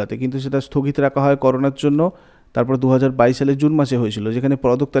পাঞ্চকুলাতে, কিন্তু সেটা স্থগিত রাখা হয় করোনার জন্য, তারপর 2022 সালে জুন মাসে হয়েছিল, যেখানে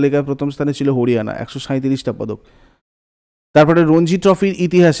পদক তালিকায় প্রথম স্থানে ছিল হরিয়ানা, 137টা পদক। তারপরে রঞ্জি ট্রফির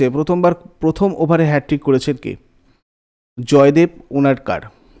ইতিহাসে প্রথমবার প্রথম ওভারে হ্যাটট্রিক করেছেন কে? জয়দেব উনাডকাট।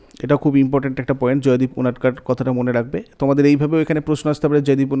 এটা খুব ইম্পর্ট্যান্ট একটা পয়েন্ট, জয়দীপ উনাডকাট কথাটা মনে রাখবে। তোমাদের এইভাবেও এখানে প্রশ্ন আসতে পারে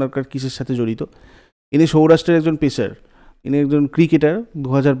জয়দীপ উনাডকাট কিসের সাথে জড়িত। ইনি সৌরাষ্ট্রের একজন পেসার, ইনি একজন cricketer.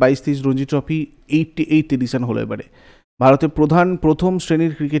 2022-23 Ranji trophy 88th addition হলো এবারে। ভারতের প্রথম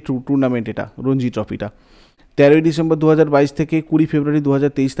শ্রেণীর ক্রিকেট টুর্নামেন্ট এটা, রঞ্জি ট্রফিটা 13ই ডিসেম্বর 2022 থেকে 20 ফেব্রুয়ারি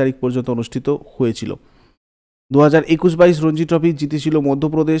 2023 তারিখ পর্যন্ত অনুষ্ঠিত হয়েছিল। 2021-22 রঞ্জি ট্রফি জিতেছিল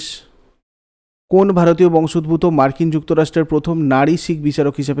মধ্যপ্রদেশ। কোন ভারতীয় বংশোদ্ভূত মার্কিন যুক্তরাষ্ট্রের প্রথম নারী শিখ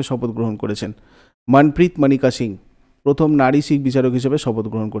বিচারক হিসেবে শপথ গ্রহণ করেছেন? মনপ্রীত মনিকা সিং প্রথম নারী শিখ বিচারক হিসেবে শপথ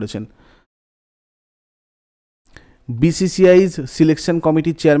গ্রহণ করেছেন। বিসিসিআই সিলেকশন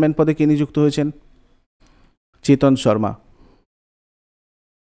কমিটির চেয়ারম্যান পদে কে নিযুক্ত হয়েছেন? চেতন শর্মা।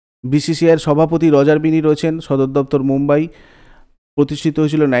 বিসিসিআইয়ের সভাপতি রজার বিনি রয়েছেন, সদর দপ্তর মুম্বাই, প্রতিষ্ঠিত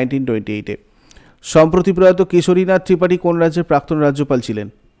হয়েছিল 1928-এ। সম্প্রতি প্রয়াত কেশরীনাথ ত্রিপাঠী কোন রাজ্যের প্রাক্তন রাজ্যপাল ছিলেন?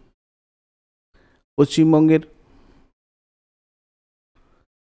 পশ্চিমবঙ্গের।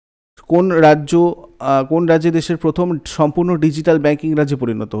 কোন রাজ্যে দেশের প্রথম সম্পূর্ণ ডিজিটাল ব্যাংকিং রাজ্যে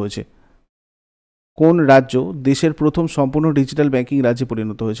পরিণত হয়েছে? কোন রাজ্য দেশের প্রথম সম্পূর্ণ ডিজিটাল ব্যাংকিং রাজ্যে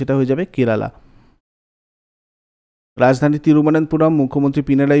পরিণত হয়েছে? এটা হয়ে যাবে কেরালা। রাজধানী তিরুবনন্তপুরম, মুখ্যমন্ত্রী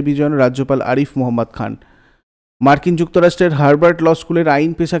পিনারাই বিজয়ন, রাজ্যপাল আরিফ মোহাম্মদ খান। মার্কিন যুক্তরাষ্ট্রের হার্ভার্ড ল স্কুলের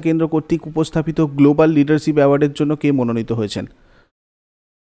আইন পেশা কেন্দ্র কর্তৃক উপস্থাপিত গ্লোবাল লিডারশিপ অ্যাওয়ার্ডের জন্য কে মনোনীত হয়েছেন?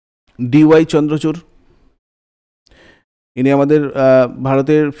 ডিওয়াই চন্দ্রচূড়। ইনি আমাদের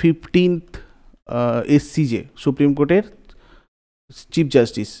ভারতের 15th এসসিজে, সুপ্রিম কোর্টের চিফ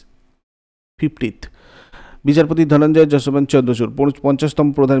জাস্টিস, 50th। বিচারপতি ধনঞ্জয় যশবন্ত চন্দ্রচূড় 50তম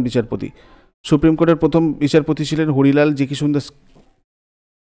প্রধান বিচারপতি। সুপ্রিম কোর্টের প্রথম বিচারপতি ছিলেন হরিলাল জেকি সুন্দর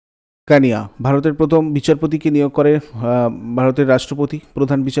কানিয়া। ভারতের প্রথম বিচারপতিকে নিয়োগ করে ভারতের রাষ্ট্রপতি,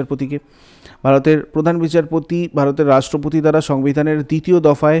 প্রধান বিচারপতিকে। ভারতের প্রধান বিচারপতি ভারতের রাষ্ট্রপতি দ্বারা সংবিধানের 2য়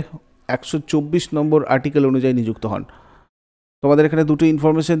দফায় 124 নম্বর আর্টিকেল অনুযায়ী নিযুক্ত হন। তোমাদের এখানে দুটো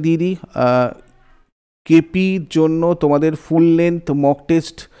ইনফরমেশন দিয়ে দিই। কেপির জন্য তোমাদের full length mock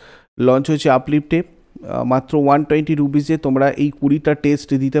test launch হয়েছে আপলিফটে, মাত্র 120 রুপিসে তোমরা এই 20টা টেস্ট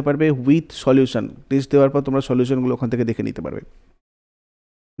দিতে পারবে উইথ সলিউশন। টেস্ট দেওয়ার পর তোমরা সলিউশনগুলো ওখান থেকে দেখে নিতে পারবে।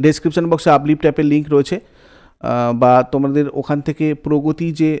 ডেসক্রিপশন বক্সে আপলিফট অ্যাপের লিঙ্ক রয়েছে, বা তোমাদের ওখান থেকে প্রগতি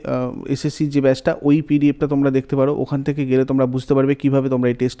যে এসএসসি যে ব্যাচটা, ওই পিডিএফটা তোমরা দেখতে পারো। ওখান থেকে গেলে তোমরা বুঝতে পারবে কীভাবে তোমরা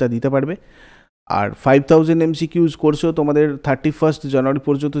এই টেস্টটা দিতে পারবে। আর 5000 MCQs কোর্সেও তোমাদের 31 জানুয়ারি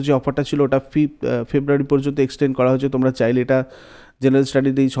পর্যন্ত যে অফারটা ছিল ওটা 5 ফেব্রুয়ারি পর্যন্ত এক্সটেন্ড করা হয়েছে। তোমরা চাইলে এটা জেনারেল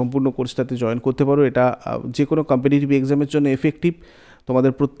স্টাডির এই সম্পূর্ণ কোর্সটাতে জয়েন করতে পারো। এটা যে কোনো কম্পিটিটিভ এক্সামের জন্য এফেক্টিভ।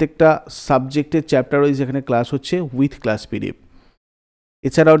 তোমাদের প্রত্যেকটা সাবজেক্টের চ্যাপ্টার ওয়াইজ এখানে ক্লাস হচ্ছে উইথ ক্লাস পিডিএফ।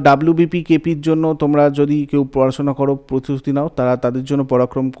 এছাড়াও WBP কেপির জন্য তোমরা যদি কেউ পড়াশোনা করো, প্রস্তুতি নাও, তাদের জন্য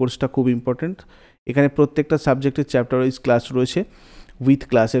পরাক্রম কোর্সটা খুব ইম্পর্টেন্ট। এখানে প্রত্যেকটা সাবজেক্টের চ্যাপ্টার ওয়াইজ ক্লাস রয়েছে উইথ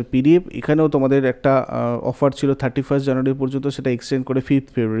ক্লাসের পিডিএফ। এখানেও তোমাদের একটা অফার ছিল 31 জানুয়ারি পর্যন্ত, সেটা এক্সটেন্ড করে 5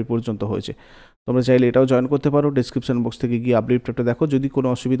 ফেব্রুয়ারি পর্যন্ত হয়েছে। তোমরা চাইলে এটাও জয়েন করতে পারো। ডেসক্রিপশন বক্স থেকে গিয়ে আপডেটটা দেখো। যদি কোনো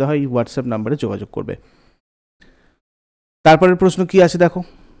অসুবিধা হয় এই হোয়াটসঅ্যাপ নাম্বারে যোগাযোগ করবে। তারপরের প্রশ্ন কি আছে দেখো।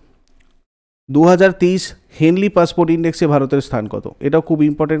 2023 হেনলি পাসপোর্ট ইন্ডেক্সে ভারতের স্থান কত? এটাও খুব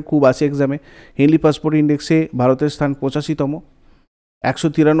ইম্পর্টেন্ট, খুব আসে এক্সামে। হেনলি পাসপোর্ট ইন্ডেক্সে ভারতের স্থান 85তম।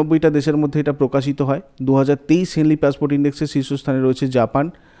 193টা দেশের মধ্যে এটা প্রকাশিত হয়। 2023 হেনলি পাসপোর্ট ইন্ডেক্সে শীর্ষস্থানে রয়েছে জাপান,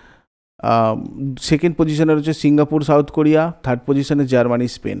 সেকেন্ড পজিশনে রয়েছে সিঙ্গাপুর, সাউথ কোরিয়া, থার্ড পজিশনে জার্মানি,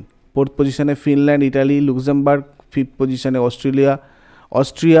 স্পেন, ফোর্থ পজিশনে ফিনল্যান্ড, ইটালি, লুক্সেমবার্গ, ফিফথ পজিশনে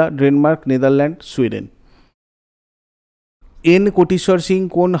Austria, Denmark, Netherland, Sweden. N Koteshwar Singh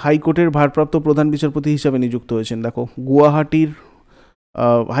কোন হাইকোর্টের ভারপ্রাপ্ত প্রধান বিচারপতি হিসাবে নিযুক্ত হয়েছেন? দেখো, গুয়াহাটির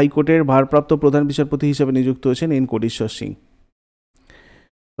হাইকোর্টের ভারপ্রাপ্ত প্রধান বিচারপতি হিসাবে নিযুক্ত হয়েছেন এন কোটেশ্বর সিং।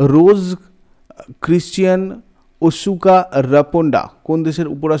 রোজ ক্রিশ্চিয়ান ওসুকা রাপোন্ডা কোন দেশের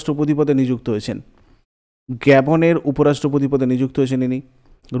উপরাষ্ট্রপতি পদে নিযুক্ত হয়েছেন? গ্যাবনের উপরাষ্ট্রপতি পদে নিযুক্ত হয়েছেন ইনি,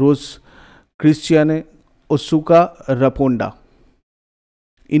 রোজ ক্রিশ্চিয়ানে ওসুকা রাপোন্ডা।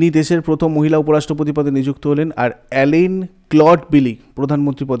 ইনি দেশের প্রথম মহিলা উপরাষ্ট্রপতি পদে নিযুক্ত হলেন। আর অ্যালেন ক্লড বিলি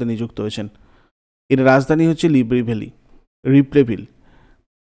প্রধানমন্ত্রী পদে নিযুক্ত হয়েছেন। এর রাজধানী হচ্ছে লিব্রেভিল।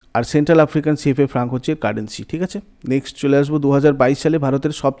 আর সেন্ট্রাল আফ্রিকান সিএফএ ফ্রাঙ্ক হচ্ছে কারেন্সি। ঠিক আছে, নেক্সট চলে আসবো। 2022 সালে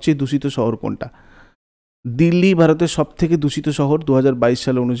ভারতের সবচেয়ে দূষিত শহর কোনটা? দিল্লি ভারতের সবথেকে দূষিত শহর 2022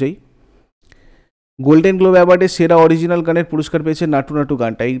 সাল অনুযায়ী। গোল্ডেন গ্লোব অ্যাওয়ার্ডে সেরা অরিজিনাল গানের পুরস্কার পেয়েছে নাটু নাটু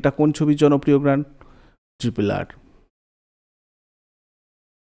গানটা। এইটা কোন ছবির জনপ্রিয় গান? RRR।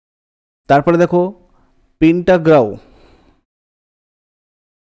 তারপরে দেখো,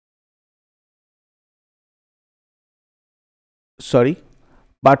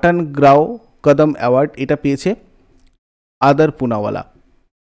 পাটানগ্রাও কদম অ্যাওয়ার্ড, এটা পেয়েছে আদার পুনাওয়ালা।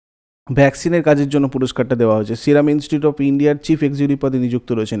 ভ্যাকসিনের কাজের জন্য পুরস্কারটা দেওয়া হয়েছে। সিরাম ইনস্টিটিউট অফ ইন্ডিয়ার চিফ এক্সিকিউটিভ পদে নিযুক্ত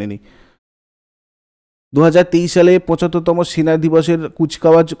রয়েছেন ইনি। 2023 সালে 75তম সেনা দিবসের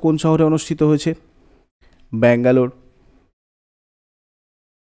কুচকাওয়াজ কোন শহরে অনুষ্ঠিত হয়েছে? ব্যাঙ্গালোর।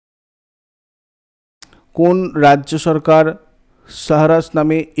 কোন রাজ্য সরকার সাহারাস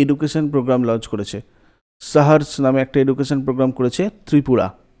নামে এডুকেশন প্রোগ্রাম লঞ্চ করেছে? সাহার্স নামে একটা এডুকেশন প্রোগ্রাম করেছে ত্রিপুরা।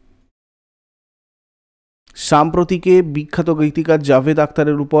 সাম্প্রতিকে বিখ্যাত গীতিকার জাভেদ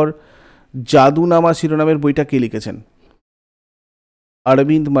আখতারের উপর জাদুনামা শিরোনামের বইটা কে লিখেছেন?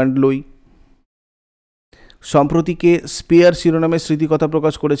 অরবিন্দ মান্ডলোই। সম্প্রতিকে স্পেয়ার শিরোনামে স্মৃতিকথা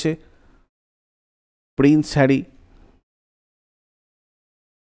প্রকাশ করেছে প্রিন্স হ্যারি।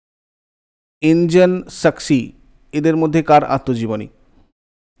 ইঞ্জন সাকসি এদের মধ্যে কার আত্মজীবনী?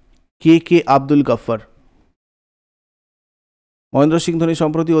 কে কে আব্দুল গফ্ফর। মহেন্দ্র সিং ধোনি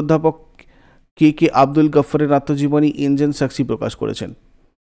সম্প্রতি অধ্যাপক কে কে আব্দুল গফ্ফরের আত্মজীবনী ইঞ্জন সাকসি প্রকাশ করেছেন।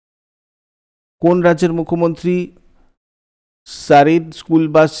 কোন রাজ্যের মুখ্যমন্ত্রী সারেড স্কুল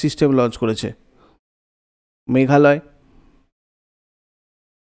বাস সিস্টেম লঞ্চ করেছে? মেঘালয়।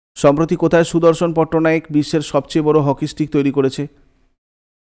 সম্প্রতি কোথায় সুদর্শন পট্টনায়ক বিশ্বের সবচেয়ে বড় হকি স্টিক তৈরি করেছে?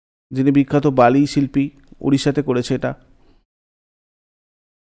 যিনি বিখ্যাত বালি শিল্পী, উড়িষ্যাতে করেছে এটা।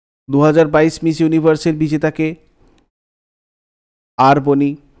 2022 মিস ইউনিভার্সের বিজেতাকে আর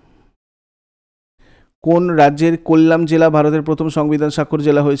বনি। কোন রাজ্যের কোল্লাম জেলা ভারতের প্রথম সংবিধান স্বাক্ষর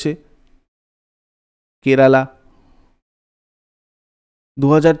জেলা হয়েছে? Kerala.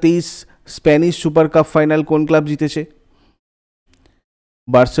 2023 Spanish super cup final কোন ক্লাব জিতেছে?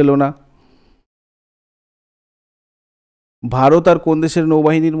 বার্সেলোনা। ভারত আর কোন দেশের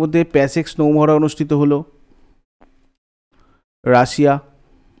নৌবাহিনীর মধ্যে প্যাসেক্স নৌমহড়া অনুষ্ঠিত হলো? রাশিয়া।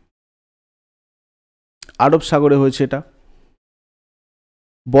 আরব সাগরে হয়েছে এটা।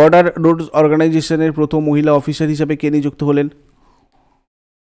 বর্ডার রোড অর্গানাইজেশনের প্রথম মহিলা অফিসার হিসেবে কে নিযুক্ত হলেন?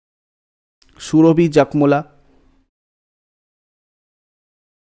 সুরভি জাকমোলা।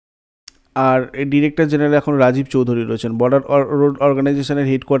 আর ডিরেক্টর জেনারেল এখন রাজীব চৌধুরী রয়েছেন। বর্ডার রোড অর্গানাইজেশনের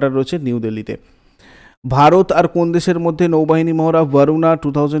হেডকোয়ার্টার রয়েছে নিউ দিল্লিতে। ভারত আর কোন দেশের মধ্যে নৌবাহিনী মহড়া ভারুনা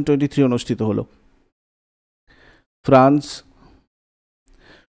 2023 অনুষ্ঠিত হলো? ফ্রান্স।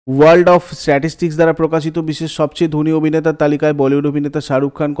 ওয়ার্ল্ড অফ স্ট্যাটিস্টিক্স দ্বারা প্রকাশিত বিশ্বের সবচেয়ে ধনী অভিনেতার তালিকায় বলিউড অভিনেতা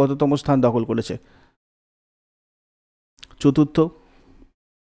শাহরুখ খান কততম স্থান দখল করেছে? চতুর্থ।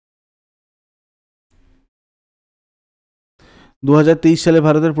 2023 সালে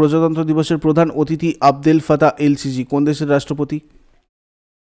ভারতের প্রজাতন্ত্র দিবসের প্রধান অতিথি আবদেল ফাতাহ এল সিসি কোন দেশের রাষ্ট্রপতি?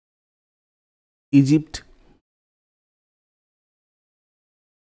 ইজিপ্ট।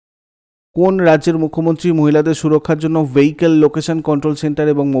 কোন রাজ্যের মুখ্যমন্ত্রী মহিলাদের সুরক্ষার জন্য ভেহিকল লোকেশন কন্ট্রোল সেন্টার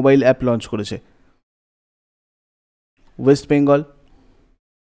এবং মোবাইল অ্যাপ লঞ্চ করেছে? ওয়েস্ট বেঙ্গল।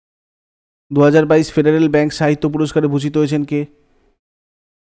 2022 ফেডারেল ব্যাংক সাহিত্য পুরস্কারে ভূষিত হয়েছেন কে?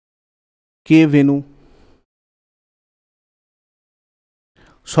 কে ভেনু।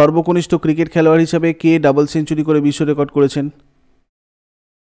 সর্বকনিষ্ঠ ক্রিকেট খেলোয়াড় হিসেবে কে ডাবল সেঞ্চুরি করে বিশ্ব রেকর্ড করেছেন?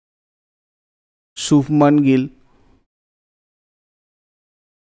 শুভমান গিল।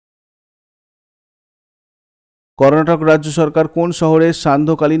 কর্ণাটক রাজ্য সরকার কোন শহরে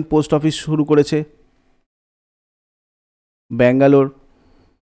সান্ধ্যকালীন পোস্ট অফিস শুরু করেছে? ব্যাঙ্গালোর।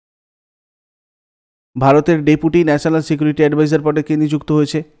 ভারতের ডেপুটি ন্যাশনাল সিকিউরিটি অ্যাডভাইজার পদে কে নিযুক্ত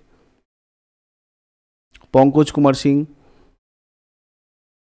হয়েছে? পঙ্কজ কুমার সিং।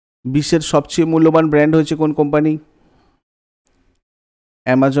 বিশ্বের সবচেয়ে মূল্যবান ব্র্যান্ড হয়েছে কোন কোম্পানি?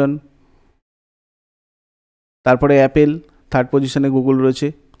 অ্যামাজন। তারপরে অ্যাপেল, থার্ড পজিশনে গুগল রয়েছে,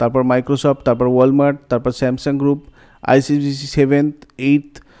 তারপর মাইক্রোসফট, তারপর ওয়ালমার্ট, তারপর Samsung group, ICBC 7th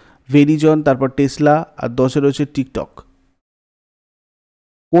 8th Verizon, তারপর টেসলা, আর 10-এ রয়েছে টিকটক।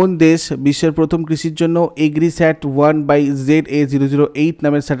 কোন দেশ বিশ্বের প্রথম কৃষির জন্য এগ্রিস্যাট 1/ZA008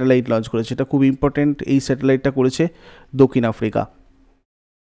 নামের স্যাটেলাইট লঞ্চ করেছে? এটা খুব ইম্পর্টেন্ট। এই স্যাটেলাইটটা করেছে দক্ষিণ আফ্রিকা।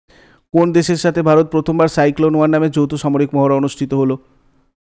 কোন দেশের সাথে ভারত প্রথমবার সাইক্লোন ওয়ান নামে যৌথ সামরিক মহড়া অনুষ্ঠিত হলো?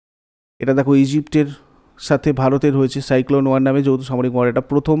 এটা দেখো, ইজিপ্টের সাথে ভারতের হয়েছে সাইক্লোন ওয়ান নামে যৌথ সামরিক মহড়া। এটা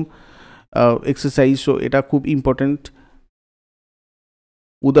প্রথম এক্সারসাইজ, সো এটা খুব ইম্পর্টেন্ট।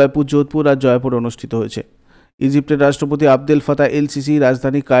 উদয়পুর, যোধপুর আর জয়পুর অনুষ্ঠিত হয়েছে। ইজিপ্টের রাষ্ট্রপতি আবদেল ফাতাহ এল সিসি,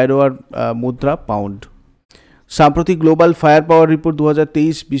 রাজধানী কায়রো আর মুদ্রা পাউন্ড। সাম্প্রতিক গ্লোবাল ফায়ার পাওয়ার রিপোর্ট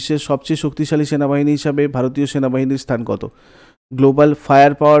 2023 বিশ্বের সবচেয়ে শক্তিশালী সেনাবাহিনী হিসাবে ভারতীয় সেনাবাহিনীর স্থান কত? গ্লোবাল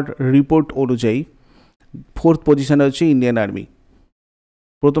ফায়ার পাওয়ার রিপোর্ট অনুযায়ী 4th পজিশনে হচ্ছে ইন্ডিয়ান আর্মি।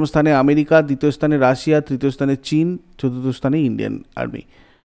 প্রথম স্থানে আমেরিকা, দ্বিতীয় স্থানে রাশিয়া, তৃতীয় স্থানে চীন, চতুর্থ স্থানে ইন্ডিয়ান আর্মি।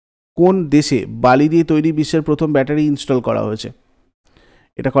 কোন দেশে বালি দিয়ে তৈরি বিশ্বের প্রথম ব্যাটারি ইনস্টল করা হয়েছে?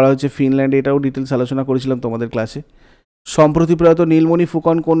 এটা করা হয়েছে ফিনল্যান্ডে। এটাও ডিটেলস আলোচনা করেছিলাম তোমাদের ক্লাসে। সম্প্রতি প্রয়াত নীলমণি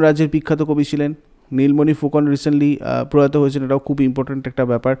ফুকন কোন রাজ্যের বিখ্যাত কবি ছিলেন? নীলমণি ফুকন রিসেন্টলি প্রয়াত হয়েছেন, এটাও খুব ইম্পর্ট্যান্ট একটা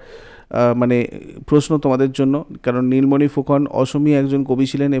ব্যাপার, মানে প্রশ্ন তোমাদের জন্য, কারণ নীলমণি ফুকন অসমীয়া একজন কবি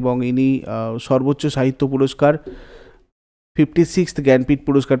ছিলেন এবং ইনি সর্বোচ্চ সাহিত্য পুরস্কার 56th জ্ঞানপীঠ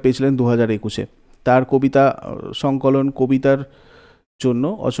পুরস্কার পেয়েছিলেন 2021-এ। তার কবিতা সংকলন কবিতার জন্য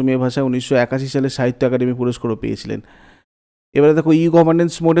অসমীয়া ভাষায় 1981 সালে সাহিত্য একাডেমি পুরস্কারও পেয়েছিলেন। এবারে দেখো, ই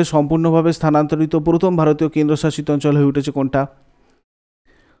গভর্নেন্স মোডে সম্পূর্ণভাবে স্থানান্তরিত প্রথম ভারতীয় কেন্দ্রশাসিত অঞ্চল হয়ে উঠেছে কোনটা?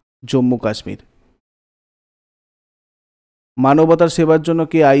 জম্মু কাশ্মীর। মানবতার সেবার জন্য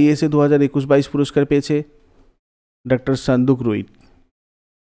কে আইএসএ 2021-22 পুরস্কার পেয়েছে? ডক্টর সন্দুক রুইট।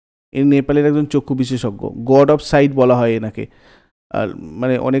 ইনি নেপালের একজন চক্ষু বিশেষজ্ঞ, গড অফ সাইট বলা হয় এনাকে, আর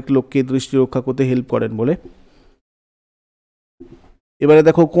মানে অনেক লোককে দৃষ্টি রক্ষা করতে হেল্প করেন বলে। এবারে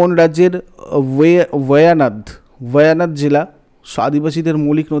দেখো, কোন রাজ্যের ওয়ায়ানাদ জেলা আদিবাসীদের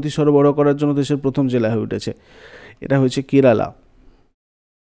মৌলিক নথি সরবরাহ করার জন্য দেশের প্রথম জেলা হয়ে উঠেছে? এটা হয়েছে কেরালা।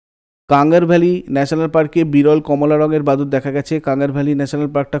 কাঙ্গার ভ্যালি ন্যাশনাল পার্কে বিরল কমলা রঙের বাদুড় দেখা গেছে। কাঙ্গার ভ্যালি ন্যাশনাল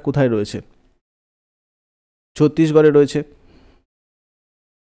পার্কটা কোথায় রয়েছে? ছত্তিশগড়ে রয়েছে।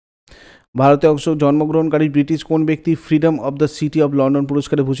 ভারতে জন্মগ্রহণকারী ব্রিটিশ কোন ব্যক্তি freedom of the city of London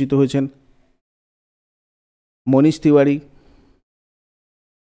পুরস্কারে ভূষিত হয়েছেন? মনীষ তিওয়ারি।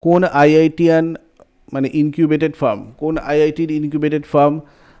 কোন আইআইটিয়ান মানে ইনকিউবেটেড ফার্ম, কোন আইআইটির ইনকিউবেটেড ফার্ম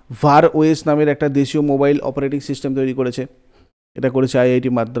ভার ওএস নামের একটা দেশীয় মোবাইল অপারেটিং সিস্টেম তৈরি করেছে? এটা করেছে আইআইটি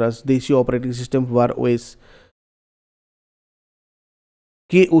মাদ্রাস, দেশীয় অপারেটিং সিস্টেম ভার ওএস।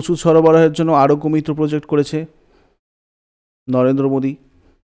 কে ওষুধ সরবরাহের জন্য আরোগ্য মিত্র প্রজেক্ট করেছে? নরেন্দ্র মোদী।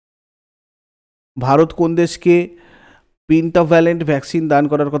 ভারত কোন দেশকে পেন্টাভ্যালেন্ট ভ্যাকসিন দান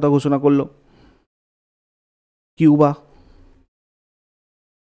করার কথা ঘোষণা করলো? কিউবা।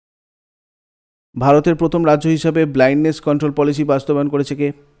 ভারতের প্রথম রাজ্য হিসাবে ব্লাইন্ডনেস কন্ট্রোল পলিসি বাস্তবায়ন করেছে কে?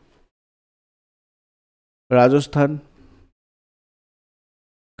 রাজস্থান।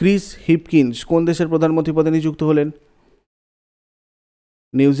 ক্রিস হিপকিন্স কোন দেশের প্রধানমন্ত্রী পদে নিযুক্ত হলেন?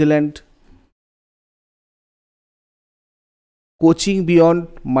 New Zealand. Coaching beyond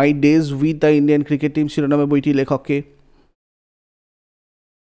my days with the Indian cricket team শিরোনামে বইটি লেখককে?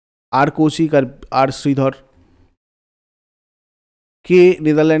 আর কৌশিক আর শ্রীধর। কে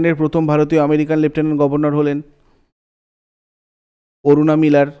নেদারল্যান্ডের প্রথম ভারতীয় আমেরিকান লেফটেন্যান্ট গভর্নর হলেন? Aruna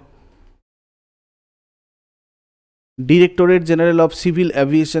Miller. Directorate general of civil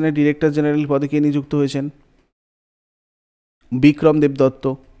অ্যাভিয়েশনের director general পদে কে নিযুক্ত হয়েছেন? বিক্রম দেবদত্ত।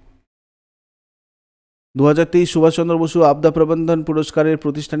 2023 সুভাষচন্দ্র বসু আপদা প্রবন্ধন পুরস্কারের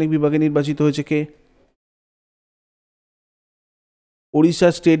প্রাতিষ্ঠানিক বিভাগে নির্বাচিত হয়েছে কে? Odisha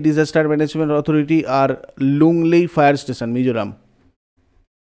state disaster management authority আর Lunglei fire station, Mizoram.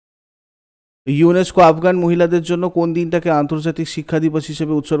 UNESCO Afghan মহিলাদের জন্য কোন দিনটাকে আন্তর্জাতিক শিক্ষা দিবস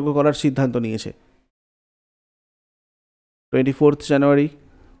হিসেবে উৎসর্গ করার সিদ্ধান্ত নিয়েছে? 24 জানুয়ারি।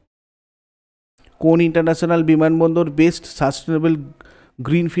 কোন ইন্টারন্যাশনাল বিমানবন্দর best sustainable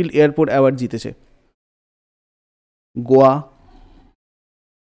greenfield airport award জিতেছে? গোয়া।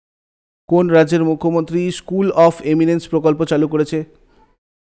 কোন রাজ্যের মুখ্যমন্ত্রী স্কুল অফ এমিনেন্স প্রকল্প চালু করেছে?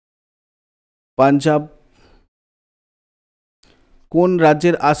 পাঞ্জাব। কোন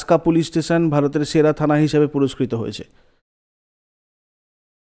রাজ্যের আস্কা পুলিশ স্টেশন ভারতের সেরা থানা হিসেবে পুরস্কৃত হয়েছে?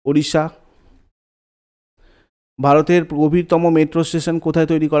 ওড়িশা। ভারতের গভীরতম মেট্রো স্টেশন কোথায়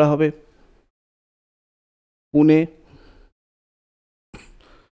তৈরি করা হবে? পুনে।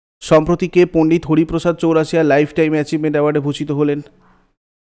 সম্প্রতি কে পণ্ডিত Hariprasad Chaurasia life time achievement অ্যাওয়ার্ডে ভূষিত হলেন?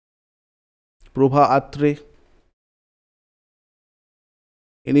 প্রভা আত্রে।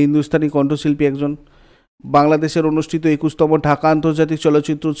 ইনি হিন্দুস্তানি কণ্ঠশিল্পী একজন। বাংলাদেশের অনুষ্ঠিত 21তম ঢাকা আন্তর্জাতিক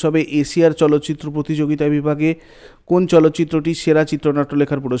চলচ্চিত্র উৎসবে এশিয়ার চলচ্চিত্র প্রতিযোগিতা বিভাগে কোন চলচ্চিত্রটি সেরা চিত্রনাট্য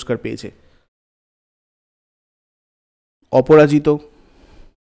লেখার পুরস্কার পেয়েছে? অপরাজিত।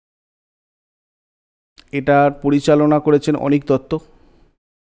 এটার পরিচালনা করেছেন অনিক দত্ত।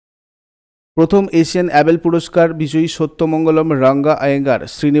 প্রথম এশিয়ান অ্যাবেল পুরস্কার বিজয়ী সত্যমঙ্গলম রাঙ্গা আয়েঙ্গার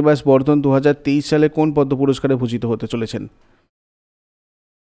শ্রীনিবাস বর্ধন 2023 সালে কোন পদ্ম পুরস্কারে ভূষিত হতে চলেছেন?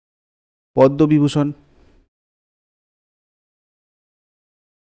 পদ্মবিভূষণ।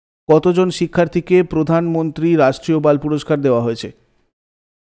 কতজন শিক্ষার্থীকে প্রধানমন্ত্রী রাষ্ট্রীয় বাল পুরস্কার দেওয়া হয়েছে?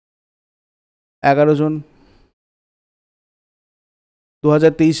 11 জন।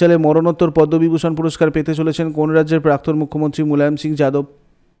 2023 সালে মরণোত্তর পদ্মবিভূষণ পুরস্কার পেতে চলেছেন কোন রাজ্যের প্রাক্তন মুখ্যমন্ত্রী মুলায়ম সিং যাদব?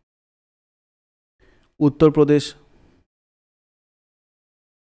 উত্তরপ্রদেশ।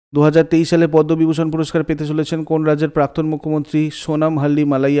 2023 সালে পদ্মবিভূষণ পুরস্কার পেতে চলেছেন কোন রাজ্যের প্রাক্তন মুখ্যমন্ত্রী সোনাম হাল্লি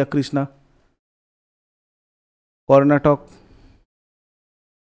মালাইয়া কৃষ্ণা? কর্ণাটক।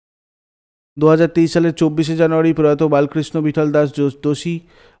 2023 সালের 24শে জানুয়ারি প্রয়াত বালকৃষ্ণ বিঠল দাস দোষী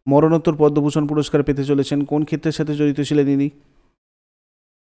মরণোত্তর পদ্মভূষণ পুরস্কার পেতে চলেছেন। কোন ক্ষেত্রের সাথে জড়িত ছিলেন ইনি?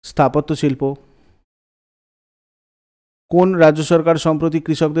 স্থাপত্য শিল্প। কোন রাজ্য সরকার সম্প্রতি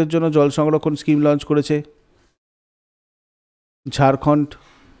কৃষকদের জন্য জল সংরক্ষণ স্কিম লঞ্চ করেছে? ঝাড়খণ্ড।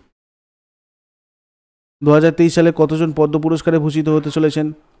 2023 সালে কতজন পদ্ম পুরস্কারে ভূষিত হতে চলেছেন?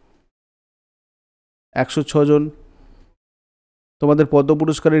 106 জন। তোমাদের পদ্ম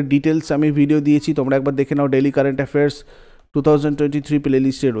পুরস্কারের ডিটেলস আমি ভিডিও দিয়েছি, তোমরা একবার দেখে নাও। ডেইলি কারেন্ট অ্যাফেয়ার্স 2023 প্লে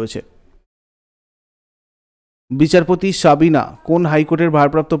লিস্টে রয়েছে। বিচারপতি সাবিনা কোন হাইকোর্টের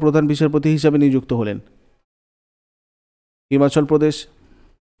ভারপ্রাপ্ত প্রধান বিচারপতি হিসাবে নিযুক্ত হলেন? হিমাচল প্রদেশ।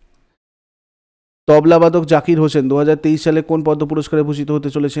 তবলাবাদক জাকির হোসেন 2023 সালে কোন পদ্ম পুরস্কারে ভূষিত হতে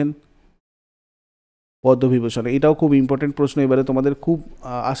চলেছেন? পদ্মবিভূষণ। এটাও খুব ইম্পর্টেন্ট প্রশ্ন, এবারে তোমাদের খুব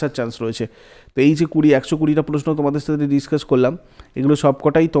আসার চান্স রয়েছে। তো এই যে 120টা প্রশ্ন তোমাদের সাথে ডিসকাস করলাম, এগুলো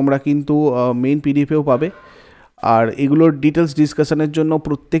সবকটাই তোমরা কিন্তু মেইন পিডিএফেও পাবে। আর এগুলোর ডিটেলস ডিসকাশনের জন্য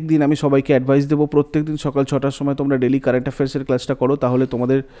প্রত্যেক দিন আমি সবাইকে অ্যাডভাইস দেবো, প্রত্যেক দিন সকাল 6টার সময় তোমরা ডেলি কারেন্ট অ্যাফেয়ার্সের ক্লাসটা করো, তাহলে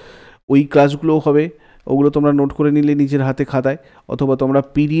তোমাদের ওই ক্লাসগুলোও হবে। ওগুলো তোমরা নোট করে নিলে নিজের হাতে খাতায়, অথবা তোমরা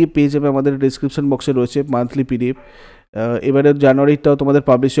পিডিএফ পেয়ে যাবে, আমাদের ডিসক্রিপশন বক্সে রয়েছে মান্থলি পিডিএফ। এবারে জানুয়ারিটাও তোমাদের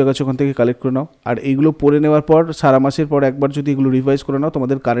পাবলিশ হয়ে গেছে, ওখান থেকে কালেক্ট করে নাও। আর এইগুলো পড়ে নেওয়ার পর সারা মাসের পর একবার যদি এগুলো রিভাইজ করে নাও,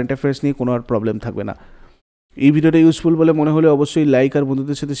 তোমাদের কারেন্ট অ্যাফেয়ার্স নিয়ে কোনো আর প্রবলেম থাকবে না। এই ভিডিওটা ইউজফুল বলে মনে হলে অবশ্যই লাইক আর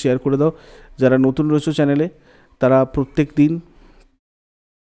বন্ধুদের সাথে শেয়ার করে দাও। যারা নতুন রয়েছে চ্যানেলে তারা প্রত্যেক দিন,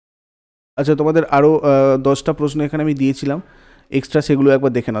 আচ্ছা তোমাদের আরও 10টা প্রশ্ন এখানে আমি দিয়েছিলাম এক্সট্রা, সেগুলো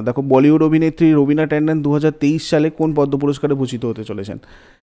একবার দেখে নাও। দেখো, বলিউড অভিনেত্রী রবিনা ট্যান্ডন 2023 সালে কোন পদ্ম পুরস্কারে ভূষিত হতে চলেছেন?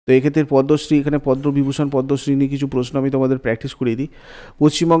 তো এক্ষেত্রে পদ্মশ্রী, এখানে পদ্মবিভূষণ, পদ্মশ্রী নিয়ে কিছু প্রশ্ন আমি তোমাদের প্র্যাকটিস করিয়ে দিই।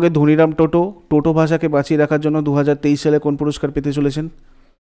 পশ্চিমবঙ্গের ধনীরাম টোটো ভাষাকে বাঁচিয়ে রাখার জন্য 2023 সালে কোন পুরস্কার পেতে চলেছেন?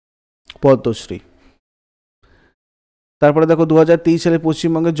 পদ্মশ্রী। তারপরে দেখো, 2023 সালে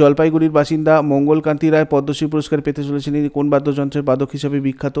পশ্চিমবঙ্গের জলপাইগুড়ির বাসিন্দা মঙ্গলকান্তি রায় পদ্মশ্রী পুরস্কার পেতে চলেছেন। ইনি কোন বাদ্যযন্ত্রের বাদক হিসাবে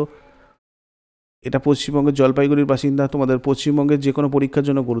বিখ্যাত? এটা পশ্চিমবঙ্গের জলপাইগুড়ির বাসিন্দা। তোমাদের পশ্চিমবঙ্গের যে কোনো পরীক্ষার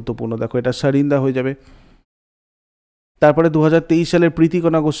জন্য গুরুত্বপূর্ণ। দেখো, এটা সারিন্দা হয়ে যাবে। তারপরে 2023 সালের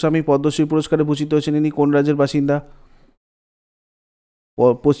প্রীতিকণা গোস্বামী পদ্মশ্রী পুরস্কারে ভূষিত হয়েছেন। ইনি কোন রাজ্যের বাসিন্দা?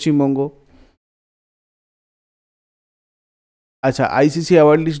 পশ্চিমবঙ্গ। আচ্ছা, আইসিসি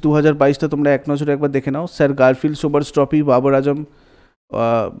অ্যাওয়ার্ড লিস্ট 2022টা তোমরা এক নজরে একবার দেখে নাও। Sir Garfield Sobers trophy Babar Azam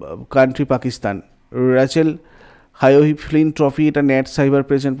country Pakistan. Rachel হায়োহি Flynn trophy, এটা ন্যাট cyber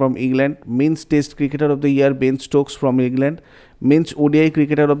present form England. Men's test cricketer of the year Ben Stokes from England. Men's ODI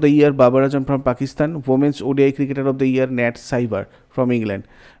cricketer of the year Babar Azam from Pakistan. Women's ODI cricketer of the year ন্যাট cyber from England.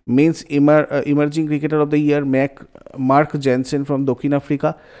 Men's emerging cricketer of the year mark Jensen from দক্ষিণ Africa.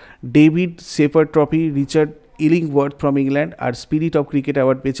 David safer trophy Richard Illingworth from England. R spirit of cricket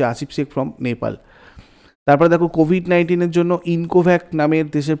award পেয়েছে Asif Sheikh from Nepal. তারপরে দেখো, COVID-19 জন্য ইনকোভ্যাক নামের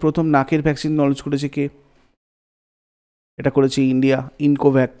দেশের প্রথম নাকের vaccine launch করেছে কে? এটা করেছে ইন্ডিয়া,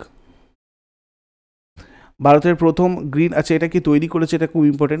 ইনকোভ্যাক। ভারতের প্রথম গ্রিন, আচ্ছা এটা কি তৈরি করেছে, এটা খুব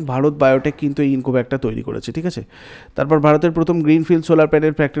ইম্পর্টেন্ট, ভারত বায়োটেক কিন্তু এই ইনকোভ্যাকটা তৈরি করেছে, ঠিক আছে। তারপর ভারতের প্রথম গ্রিনফিল্ড সোলার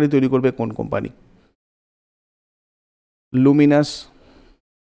প্যানেল ফ্যাক্টরি তৈরি করবে কোন কোম্পানি? লুমিনাস।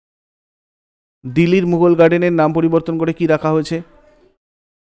 দিল্লির মুঘল গার্ডেনের নাম পরিবর্তন করে কি রাখা হয়েছে?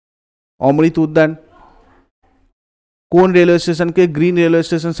 অমৃত উদ্যান। কোন railway স্টেশনকে green railway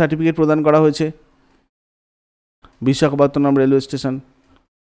station certificate প্রদান করা হয়েছে? Visakhapatnam railway station.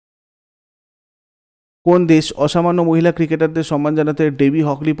 কোন দেশ অসামান্য মহিলা ক্রিকেটারদের সম্মান জানাতে ডেবি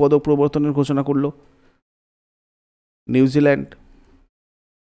হকলি পদক প্রবর্তনের ঘোষণা করল? নিউজিল্যান্ড।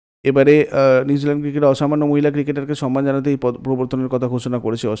 এবারে নিউজিল্যান্ড ক্রিকেটার অসামান্য মহিলা ক্রিকেটারকে সম্মান জানাতে এই পদ প্রবর্তনের কথা ঘোষণা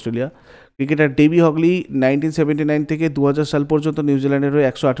করেছে অস্ট্রেলিয়া। ক্রিকেটার ডেবি হকলি 1979 থেকে 2000 সাল পর্যন্ত নিউজিল্যান্ডের হয়ে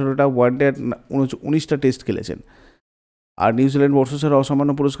 118টা ওয়ানডে আর 19টা টেস্ট খেলেছেন। আর নিউজিল্যান্ড বর্ষসেরা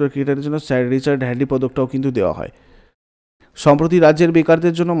অসামান্য পুরস্কার ক্রিকেটারের জন্য স্যার রিচার্ড হ্যাডলি পদকটাও কিন্তু দেওয়া হয়। সম্প্রতি রাজ্যের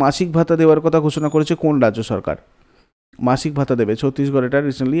বেকারদের জন্য মাসিক ভাতা দেওয়ার কথা ঘোষণা করেছে কোন রাজ্য সরকার? মাসিক ভাতা দেবে, ছত্তিশগড় এটা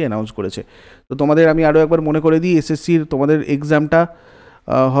রিসেন্টলি অ্যানাউন্স করেছে। তো তোমাদের আমি আরও একবার মনে করে দিই, এসএসসির তোমাদের এক্সামটা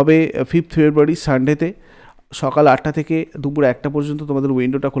হবে 5 ফেব্রুয়ারি সানডেতে, সকাল 8টা থেকে দুপুর 1টা পর্যন্ত তোমাদের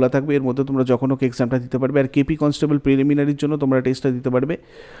উইন্ডোটা খোলা থাকবে। এর মধ্যে তোমরা যখন হোক এক্সামটা দিতে পারবে। আর কেপি কনস্টেবল প্রিলিমিনারির জন্য তোমরা টেস্টটা দিতে পারবে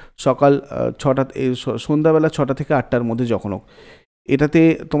সকাল 6টা, সন্ধ্যাবেলা 6টা থেকে 8টার মধ্যে যখন হোক। এটাতে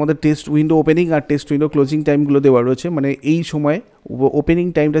তোমাদের টেস্ট উইন্ডো ওপেনিং আর টেস্ট উইন্ডো ক্লোজিং টাইমগুলো দেওয়া রয়েছে, মানে এই সময় ওপেনিং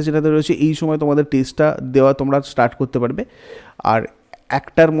টাইমটা যেটাতে রয়েছে এই সময় তোমাদের টেস্টটা দেওয়া তোমরা স্টার্ট করতে পারবে। আর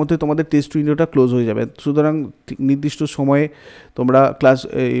 1টার মধ্যে তোমাদের টেস্ট উইন্ডোটা ক্লোজ হয়ে যাবে। সুতরাং নির্দিষ্ট সময়ে তোমরা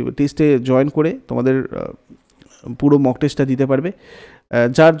টেস্টে জয়েন করে তোমাদের পুরো মক টেস্টটা দিতে পারবে,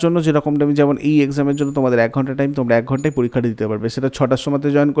 যার জন্য যেরকম টাইম, যেমন এই এক্সামের জন্য তোমাদের 1 ঘন্টা টাইম, তোমরা 1 ঘন্টায় পরীক্ষাটা দিতে পারবে। সেটা 6টার সময়তে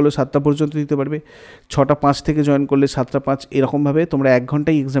জয়েন করলে 7টা পর্যন্ত দিতে পারবে, 6টা 5 থেকে জয়েন করলে 7টা 5, এরকমভাবে তোমরা 1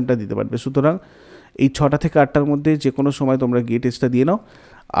 ঘন্টায় এক্সামটা দিতে পারবে। সুতরাং এই 6টা থেকে 8টার মধ্যে যে কোনো সময় তোমরা গিয়ে টেস্টটা দিয়ে নাও।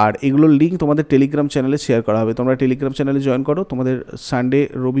 আর এগুলোর লিঙ্ক তোমাদের টেলিগ্রাম চ্যানেলে শেয়ার করা হবে, তোমরা টেলিগ্রাম চ্যানেলে জয়েন করো। তোমাদের সানডে,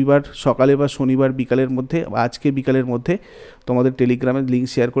 রবিবার সকালে বা শনিবার বিকালের মধ্যে, আজকে বিকালের মধ্যে তোমাদের টেলিগ্রামের লিঙ্ক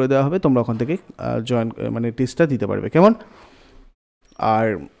শেয়ার করে দেওয়া হবে, তোমরা ওখান থেকে জয়েন মানে টেস্টটা দিতে পারবে। কেমন? আর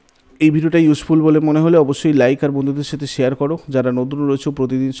এই ভিডিওটা ইউজফুল বলে মনে হলে অবশ্যই লাইক আর বন্ধুদের সাথে শেয়ার করো। যারা নতুন রয়েছে,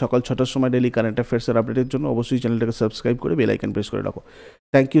 প্রতিদিন সকাল 6টার সময় ডেলি কারেন্ট অ্যাফেয়ার্সের আপডেটের জন্য অবশ্যই চ্যানেলটাকে সাবস্ক্রাইব করে বেল আইকন প্রেস করে রাখো।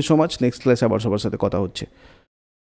 Thank you so much. Next ক্লাসে আবার সবার সাথে কথা হচ্ছে।